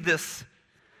see this.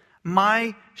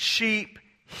 My sheep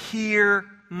hear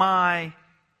my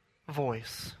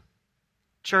voice.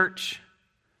 Church,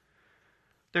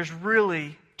 there's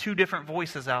really two different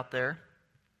voices out there.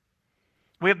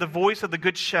 We have the voice of the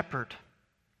Good Shepherd.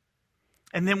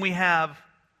 And then we have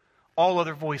all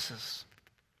other voices.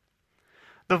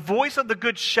 The voice of the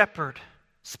Good Shepherd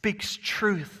speaks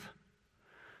truth,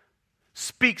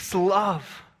 speaks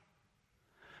love,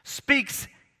 speaks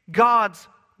God's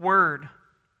word.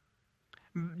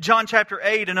 John chapter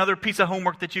 8, another piece of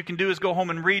homework that you can do is go home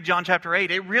and read John chapter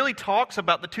 8. It really talks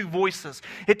about the two voices.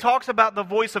 It talks about the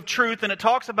voice of truth and it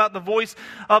talks about the voice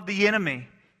of the enemy.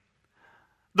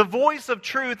 The voice of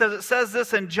truth, as it says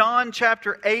this in John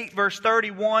chapter 8, verse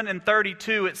 31 and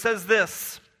 32, it says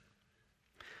this.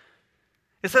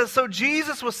 It says, so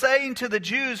Jesus was saying to the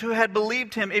Jews who had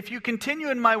believed him, if you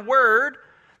continue in my word,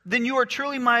 then you are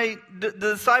truly the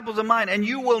disciples of mine, and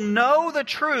you will know the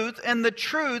truth, and the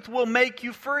truth will make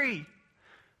you free.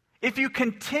 If you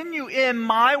continue in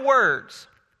my words,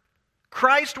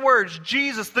 Christ's words,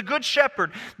 Jesus, the Good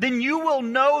Shepherd, then you will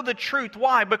know the truth.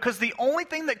 Why? Because the only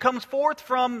thing that comes forth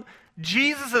from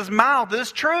Jesus' mouth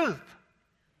is truth.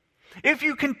 If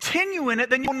you continue in it,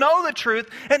 then you'll know the truth,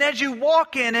 and as you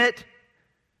walk in it,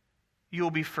 you'll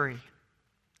be free.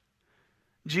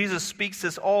 Jesus speaks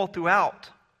this all throughout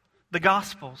the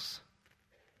Gospels.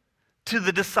 To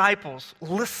the disciples,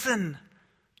 listen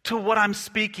to what I'm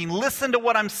speaking. Listen to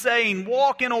what I'm saying.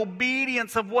 Walk in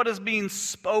obedience of what is being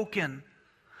spoken.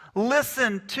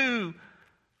 Listen to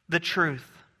the truth.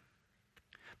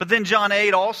 But then John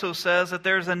 8 also says that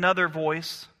there's another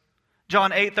voice.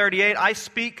 John 8:38, I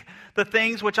speak the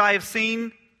things which I have seen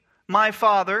with my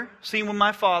Father,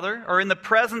 or in the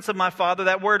presence of my Father.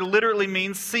 That word literally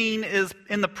means seen is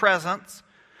in the presence.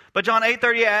 But John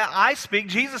 8:38,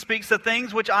 Jesus speaks the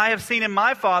things which I have seen in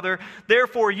my Father.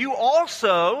 Therefore you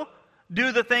also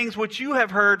do the things which you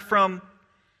have heard from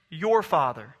your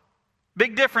father.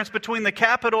 Big difference between the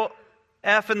capital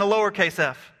F and the lowercase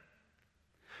f.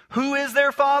 Who is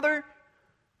their father?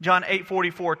 John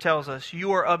 8:44 tells us,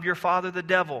 you are of your father the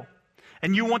devil,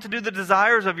 and you want to do the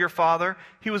desires of your father.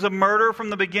 He was a murderer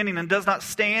from the beginning and does not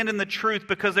stand in the truth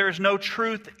because there is no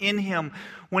truth in him.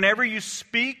 Whenever he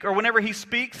speaks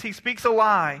a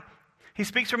lie. He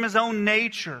speaks from his own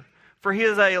nature, for he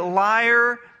is a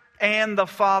liar and the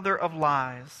father of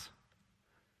lies.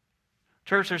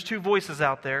 Church, there's two voices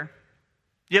out there.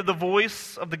 You have the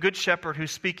voice of the Good Shepherd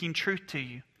who's speaking truth to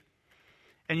you.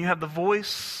 And you have the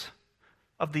voice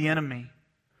of the enemy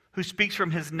who speaks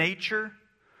from his nature,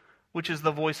 which is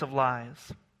the voice of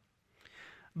lies.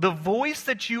 The voice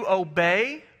that you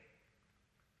obey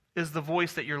is the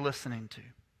voice that you're listening to.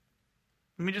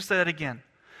 Let me just say that again.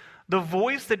 The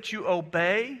voice that you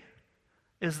obey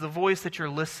is the voice that you're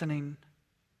listening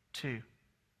to.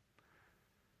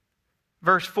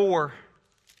 Verse 4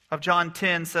 of John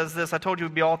 10 says this. I told you it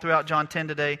would be all throughout John 10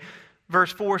 today.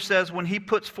 Verse 4 says, when he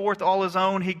puts forth all his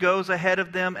own, he goes ahead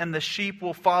of them, and the sheep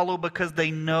will follow because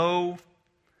they know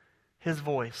his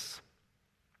voice.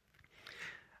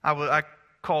 I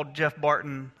called Jeff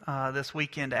Barton this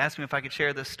weekend to ask him if I could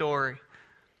share this story.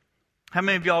 How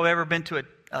many of y'all have ever been to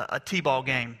a T-ball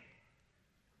game?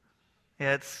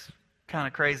 Yeah, it's kind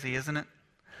of crazy, isn't it?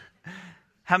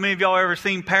 How many of y'all have ever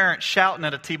seen parents shouting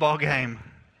at a T-ball game?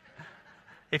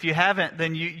 If you haven't,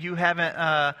 then you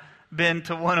haven't been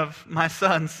to one of my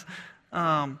sons.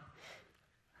 But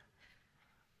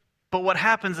what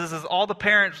happens is all the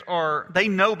parents they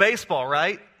know baseball,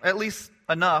 right? At least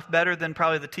enough, better than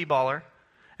probably the T-baller.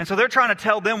 And so they're trying to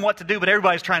tell them what to do, but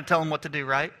everybody's trying to tell them what to do,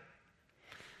 right?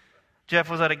 Jeff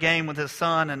was at a game with his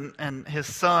son, and his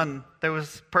son, there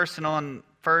was a person on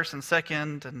first and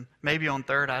second and maybe on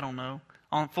third, I don't know,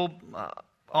 on full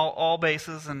all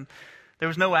bases, and there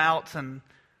was no outs, and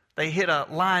they hit a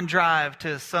line drive to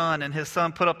his son, and his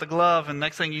son put up the glove, and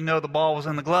next thing you know, the ball was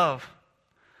in the glove,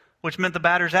 which meant the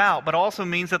batter's out, but also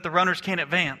means that the runners can't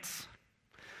advance.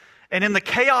 And in the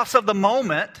chaos of the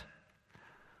moment,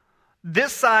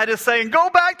 this side is saying, go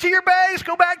back to your base,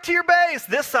 go back to your base.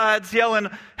 This side's yelling,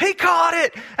 he caught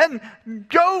it, and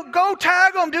go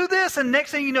tag him, do this. And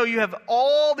next thing you know, you have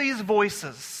all these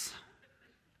voices.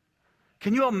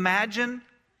 Can you imagine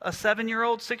a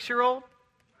 7-year-old, 6-year-old?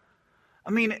 I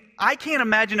mean, I can't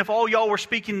imagine if all y'all were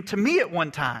speaking to me at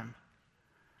one time.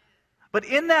 But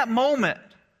in that moment,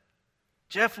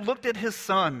 Jeff looked at his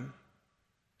son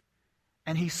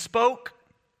and he spoke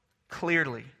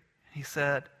clearly. He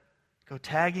said, go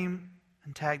tag him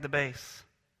and tag the base.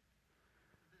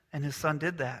 And his son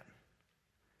did that.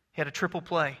 He had a triple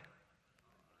play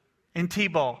in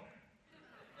T-ball.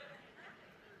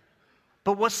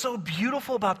 But what's so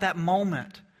beautiful about that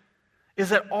moment is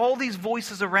that all these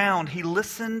voices around, he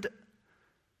listened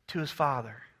to his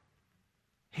father.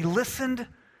 He listened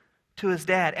to his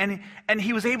dad. And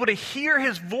he was able to hear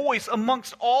his voice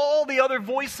amongst all the other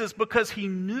voices because he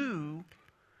knew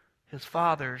his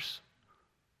father's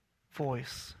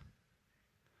voice.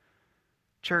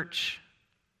 Church,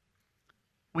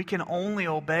 we can only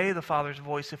obey the Father's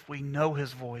voice if we know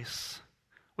his voice.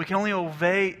 We can only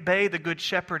obey the Good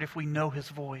Shepherd if we know his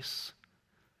voice.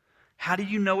 How do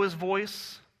you know his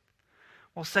voice?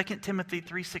 Well, 2 Timothy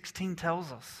 3:16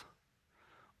 tells us,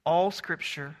 all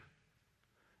Scripture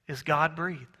is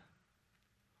God-breathed.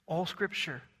 All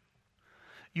Scripture.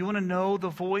 You want to know the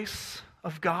voice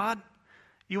of God?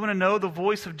 You want to know the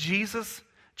voice of Jesus?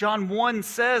 John 1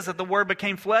 says that the Word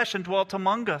became flesh and dwelt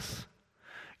among us.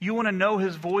 You want to know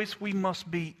his voice? We must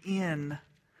be in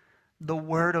the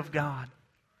Word of God.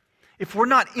 If we're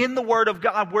not in the Word of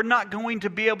God, we're not going to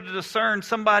be able to discern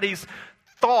somebody's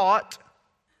thought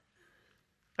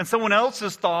and someone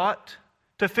else's thought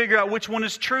to figure out which one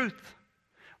is truth.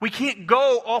 We can't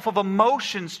go off of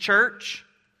emotions, church.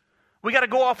 We got to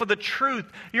go off of the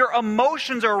truth. Your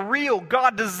emotions are real.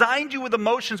 God designed you with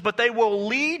emotions, but they will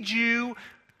lead you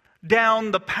down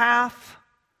the path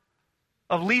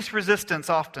of least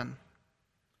resistance often.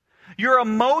 Your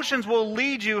emotions will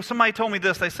lead you. Somebody told me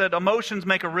this. They said, emotions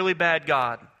make a really bad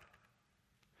God.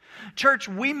 Church,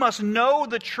 we must know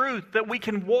the truth that we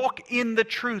can walk in the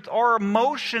truth. Our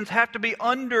emotions have to be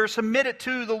submitted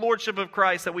to the Lordship of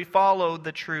Christ, that we follow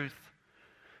the truth.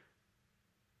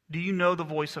 Do you know the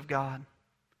voice of God?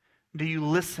 Do you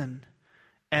listen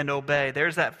and obey?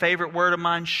 There's that favorite word of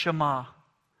mine, Shema.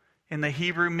 In the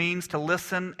Hebrew means to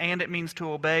listen and it means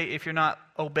to obey. If you're not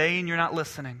obeying, you're not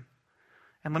listening.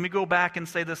 And let me go back and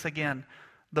say this again.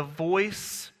 The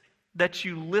voice that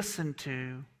you listen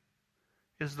to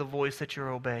is the voice that you're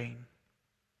obeying.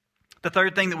 The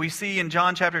third thing that we see in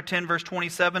John chapter 10, verse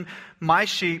 27, my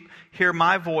sheep hear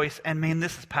my voice, and man,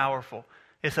 this is powerful.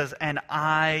 It says, and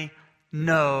I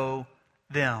know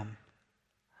them.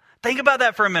 Think about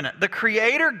that for a minute. The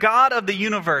Creator God of the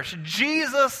universe,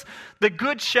 Jesus, the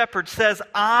Good Shepherd, says,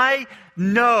 I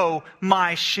know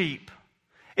my sheep.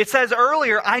 It says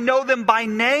earlier, I know them by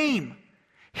name.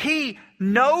 He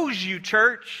knows you,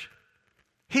 church.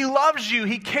 He loves you.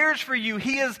 He cares for you.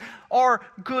 He is our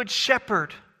Good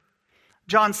Shepherd.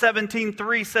 John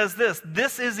 17:3 says this,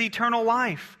 this is eternal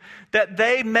life, that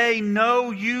they may know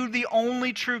you, the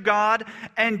only true God,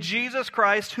 and Jesus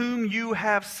Christ, whom you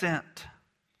have sent.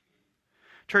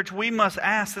 Church, we must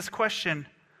ask this question,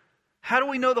 how do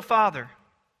we know the Father?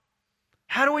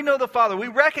 How do we know the Father? We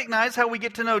recognize how we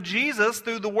get to know Jesus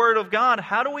through the Word of God.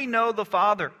 How do we know the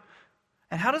Father?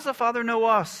 And how does the Father know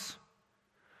us?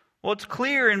 Well, it's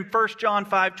clear in 1 John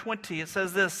 5:20. It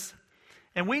says this,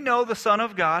 and we know the Son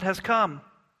of God has come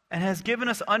and has given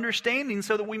us understanding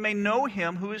so that we may know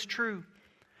him who is true.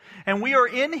 And we are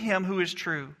in him who is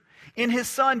true, in his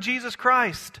Son, Jesus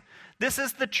Christ. This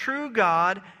is the true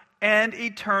God and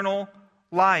eternal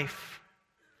life.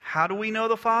 How do we know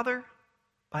the Father?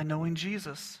 By knowing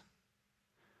Jesus.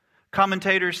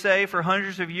 Commentators say for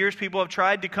hundreds of years people have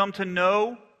tried to come to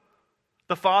know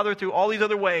the Father through all these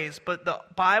other ways, but the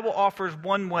Bible offers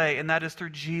one way, and that is through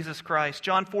Jesus Christ.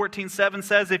 John 14:7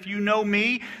 says, if you know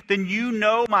me, then you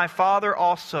know my Father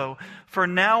also. For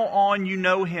now on you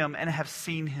know him and have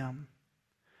seen him.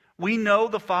 We know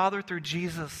the Father through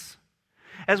Jesus.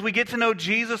 As we get to know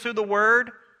Jesus through the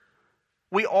Word,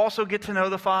 we also get to know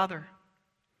the Father.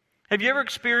 Have you ever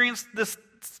experienced this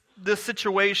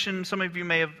situation? Some of you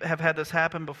may have had this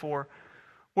happen before,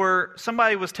 where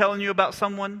somebody was telling you about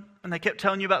someone, and they kept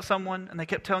telling you about someone, and they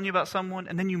kept telling you about someone,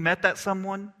 and then you met that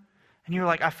someone, and you're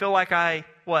like, I feel like I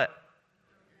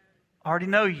already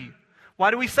know you.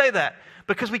 Why do we say that?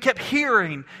 Because we kept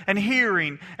hearing and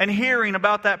hearing and hearing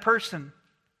about that person.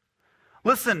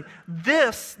 Listen,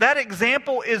 that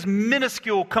example is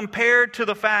minuscule compared to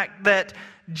the fact that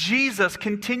Jesus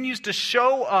continues to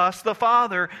show us the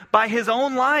Father by His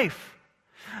own life.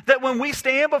 That when we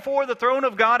stand before the throne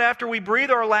of God after we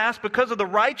breathe our last, because of the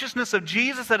righteousness of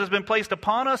Jesus that has been placed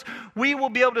upon us, we will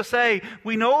be able to say,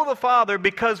 we know the Father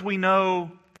because we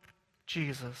know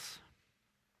Jesus.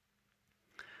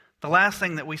 The last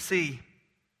thing that we see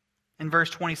in verse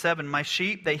 27, my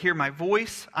sheep, they hear my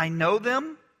voice, I know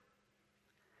them,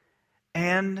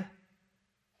 and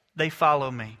they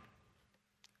follow me.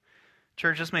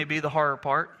 Church, this may be the harder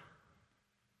part.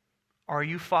 Are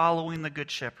you following the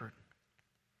Good Shepherd?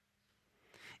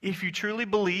 If you truly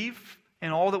believe in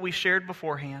all that we shared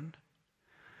beforehand,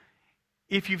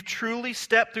 if you've truly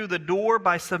stepped through the door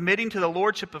by submitting to the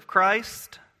Lordship of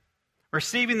Christ,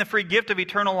 receiving the free gift of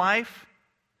eternal life,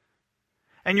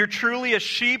 and you're truly a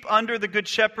sheep under the Good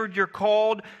Shepherd, you're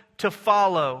called to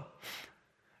follow.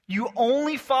 You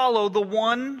only follow the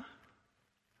one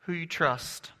who you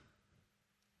trust.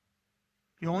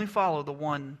 You only follow the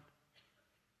one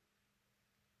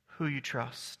who you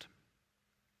trust.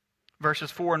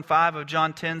 Verses 4 and 5 of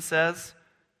John 10 says,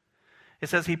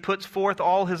 He puts forth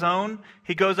all His own.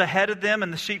 He goes ahead of them,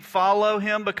 and the sheep follow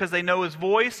Him because they know His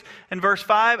voice. In verse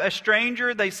 5, a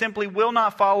stranger they simply will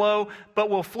not follow,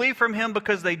 but will flee from him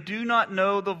because they do not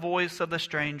know the voice of the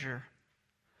stranger.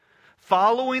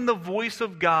 Following the voice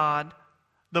of God,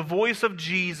 the voice of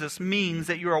Jesus, means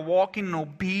that you are walking in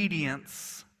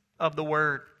obedience of the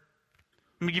Word.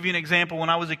 Let me give you an example. When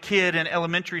I was a kid in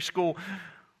elementary school,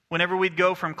 whenever we'd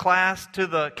go from class to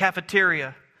the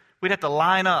cafeteria, we'd have to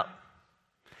line up.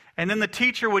 And then the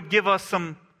teacher would give us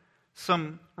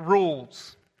some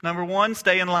rules. Number 1,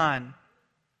 stay in line.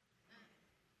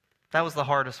 That was the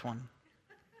hardest one.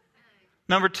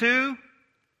 Number 2,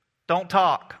 don't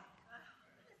talk.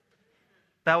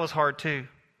 That was hard too.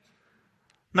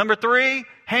 Number 3,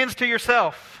 hands to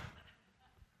yourself.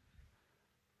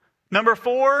 Number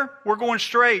 4, we're going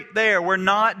straight there. We're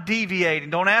not deviating.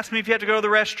 Don't ask me if you have to go to the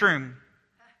restroom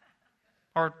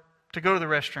or to go to the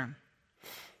restroom.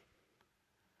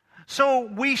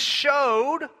 So we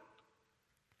showed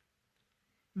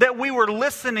that we were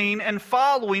listening and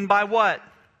following by what?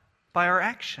 By our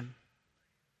action.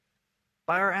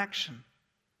 By our action.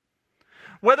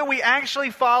 Whether we actually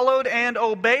followed and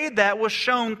obeyed that was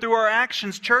shown through our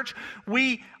actions. Church,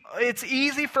 it's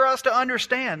easy for us to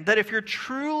understand that if you're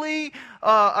truly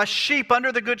a sheep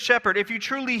under the Good Shepherd, if you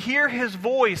truly hear His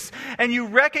voice and you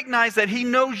recognize that He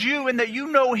knows you and that you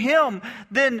know Him,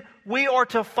 then we are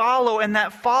to follow, and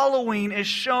that following is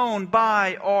shown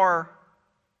by our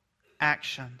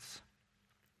actions.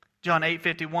 John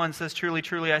 8:51 says, Truly,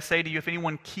 truly, I say to you, if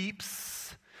anyone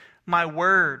keeps my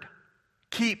word,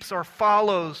 keeps or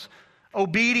follows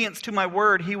obedience to my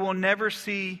word, he will never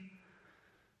see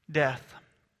death.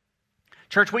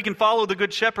 Church, we can follow the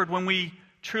Good Shepherd when we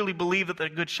truly believe that the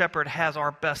Good Shepherd has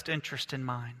our best interest in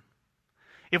mind.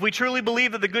 If we truly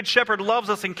believe that the Good Shepherd loves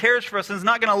us and cares for us and is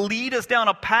not going to lead us down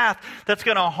a path that's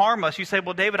going to harm us. You say,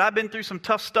 well, David, I've been through some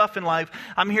tough stuff in life.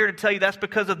 I'm here to tell you that's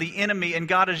because of the enemy, and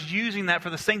God is using that for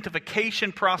the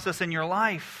sanctification process in your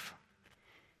life.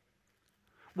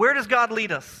 Where does God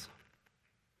lead us?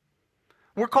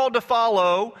 We're called to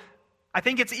follow. I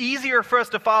think it's easier for us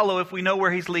to follow if we know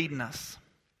where He's leading us.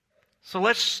 So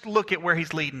let's look at where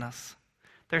He's leading us.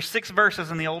 There's 6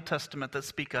 verses in the Old Testament that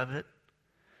speak of it.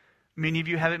 Many of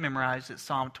you have it memorized. It's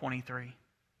Psalm 23.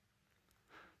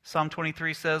 Psalm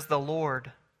 23 says, The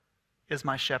Lord is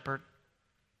my shepherd.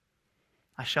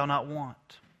 I shall not want.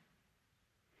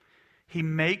 He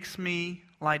makes me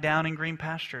lie down in green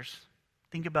pastures.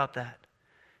 Think about that.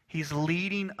 He's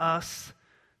leading us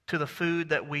to the food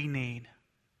that we need.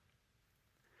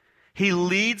 He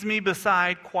leads me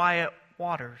beside quiet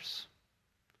waters.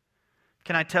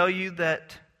 Can I tell you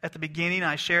that at the beginning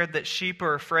I shared that sheep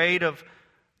are afraid of,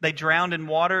 they drown in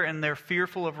water and they're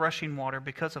fearful of rushing water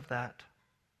because of that.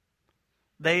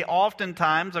 They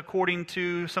oftentimes, according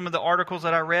to some of the articles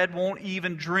that I read, won't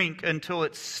even drink until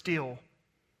it's still.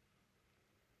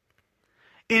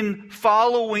 In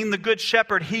following the Good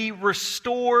Shepherd, He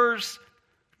restores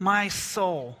my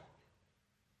soul.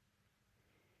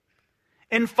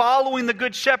 In following the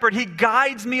Good Shepherd, He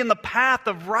guides me in the path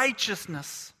of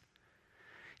righteousness.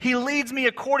 He leads me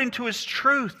according to His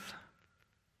truth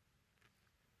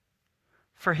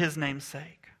for His name's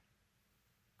sake.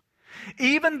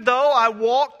 Even though I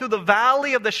walk through the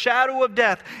valley of the shadow of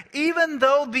death, even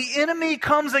though the enemy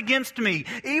comes against me,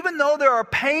 even though there are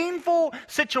painful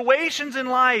situations in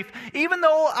life, even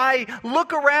though I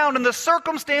look around and the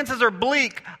circumstances are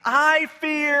bleak, I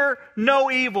fear no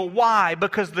evil. Why?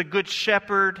 Because the Good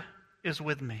Shepherd is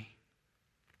with me.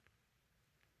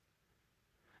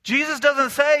 Jesus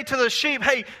doesn't say to the sheep,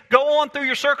 hey, go on through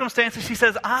your circumstances. He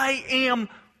says, I am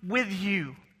with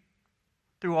you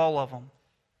through all of them.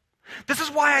 This is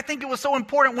why I think it was so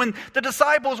important when the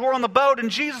disciples were on the boat and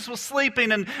Jesus was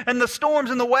sleeping and the storms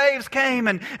and the waves came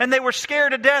and they were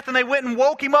scared to death and they went and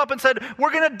woke him up and said,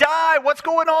 we're going to die. What's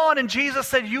going on? And Jesus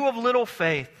said, you have little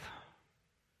faith.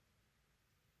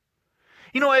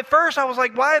 You know, at first I was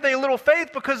like, why are they little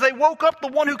faith? Because they woke up the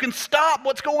one who can stop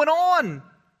what's going on.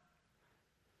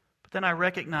 But then I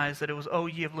recognized that it was, oh,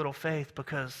 ye of little faith,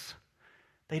 because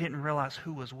they didn't realize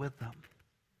who was with them.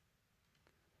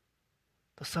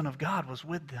 The Son of God was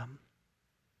with them.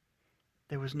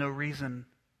 There was no reason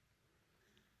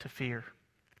to fear.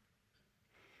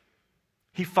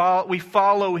 We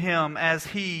follow him as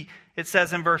he, it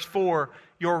says in verse 4,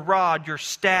 your rod, your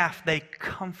staff, they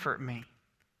comfort me.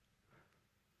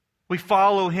 We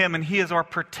follow him and he is our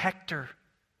protector.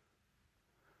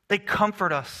 They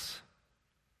comfort us.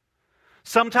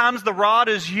 Sometimes the rod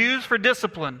is used for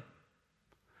discipline,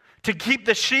 to keep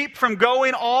the sheep from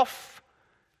going off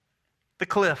the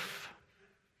cliff.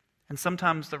 And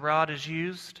sometimes the rod is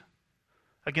used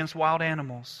against wild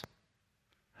animals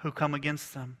who come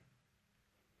against them.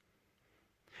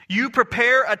 You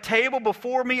prepare a table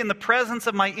before me in the presence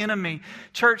of my enemy.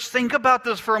 Church, think about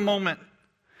this for a moment.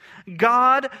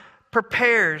 God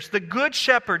prepares, the Good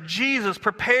Shepherd, Jesus,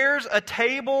 prepares a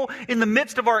table in the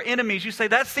midst of our enemies. You say,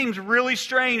 that seems really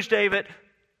strange, David.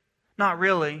 Not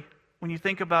really, when you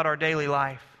think about our daily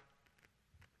life.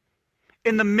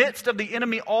 In the midst of the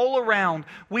enemy all around,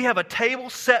 we have a table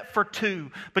set for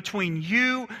two between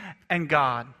you and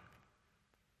God.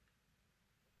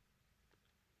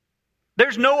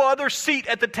 There's no other seat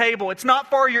at the table. It's not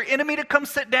for your enemy to come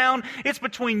sit down. It's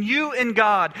between you and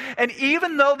God. And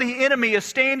even though the enemy is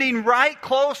standing right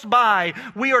close by,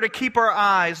 we are to keep our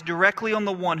eyes directly on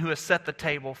the one who has set the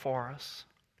table for us.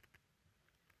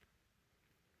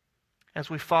 As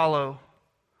we follow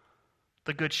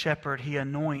the Good Shepherd, he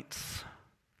anoints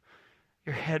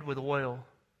your head with oil.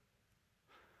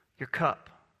 Your cup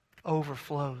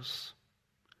overflows.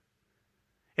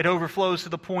 It overflows to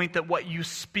the point that what you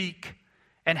speak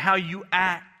and how you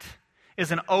act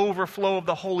is an overflow of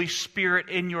the Holy Spirit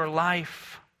in your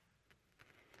life.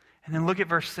 And then look at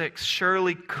verse 6.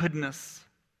 Surely goodness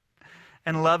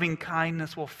and loving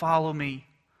kindness will follow me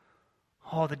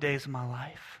all the days of my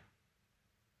life.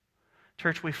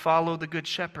 Church, we follow the Good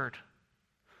Shepherd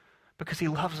because he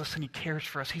loves us and he cares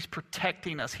for us. He's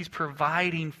protecting us. He's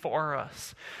providing for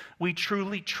us. We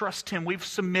truly trust him. We've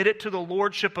submitted to the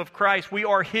lordship of Christ. We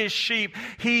are his sheep.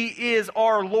 He is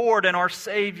our Lord and our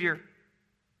Savior.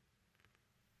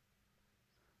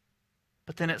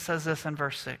 But then it says this in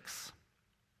verse 6.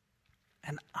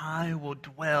 And I will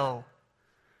dwell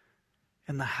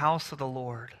in the house of the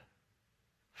Lord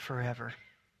forever.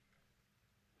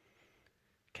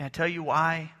 Can I tell you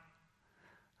why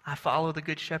I follow the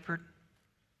Good Shepherd?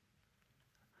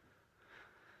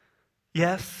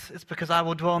 Yes, it's because I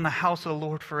will dwell in the house of the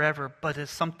Lord forever, but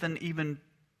it's something even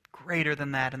greater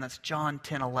than that, and that's John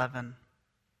 10:11.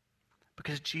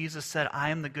 Because Jesus said, I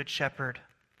am the Good Shepherd,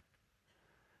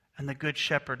 and the Good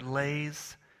Shepherd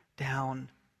lays down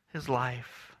his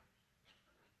life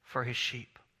for his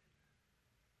sheep.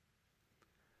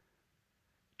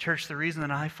 Church, the reason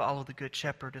that I follow the Good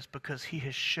Shepherd is because he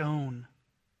has shown.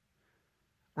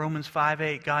 Romans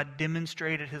 5:8, God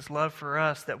demonstrated his love for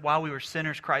us, that while we were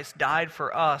sinners, Christ died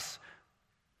for us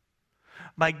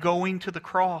by going to the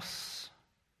cross,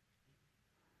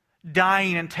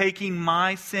 dying and taking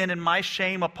my sin and my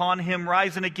shame upon him,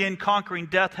 rising again, conquering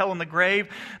death, hell, and the grave.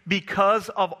 Because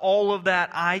of all of that,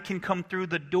 I can come through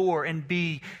the door and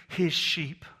be his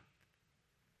sheep.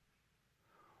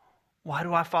 Why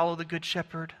do I follow the Good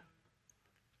Shepherd?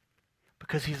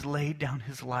 Because he's laid down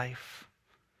his life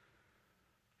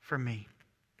for me.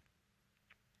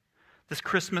 This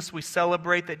Christmas we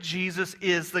celebrate that Jesus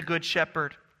is the Good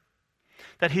Shepherd,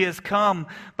 that he has come,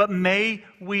 but may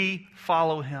we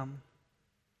follow him.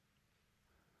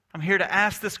 I'm here to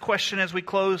ask this question as we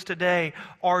close today.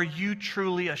 Are you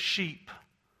truly a sheep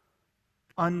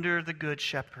under the Good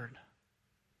Shepherd?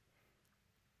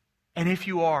 And if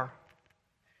you are,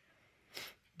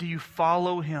 do you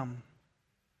follow him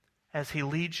as he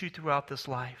leads you throughout this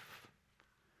life,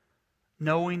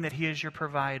 knowing that he is your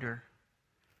provider,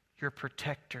 your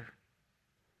protector?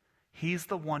 He's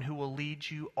the one who will lead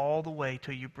you all the way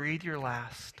till you breathe your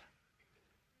last.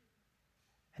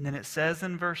 And then it says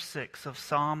in verse 6 of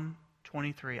Psalm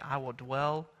 23, I will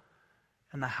dwell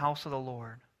in the house of the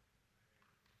Lord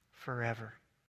forever.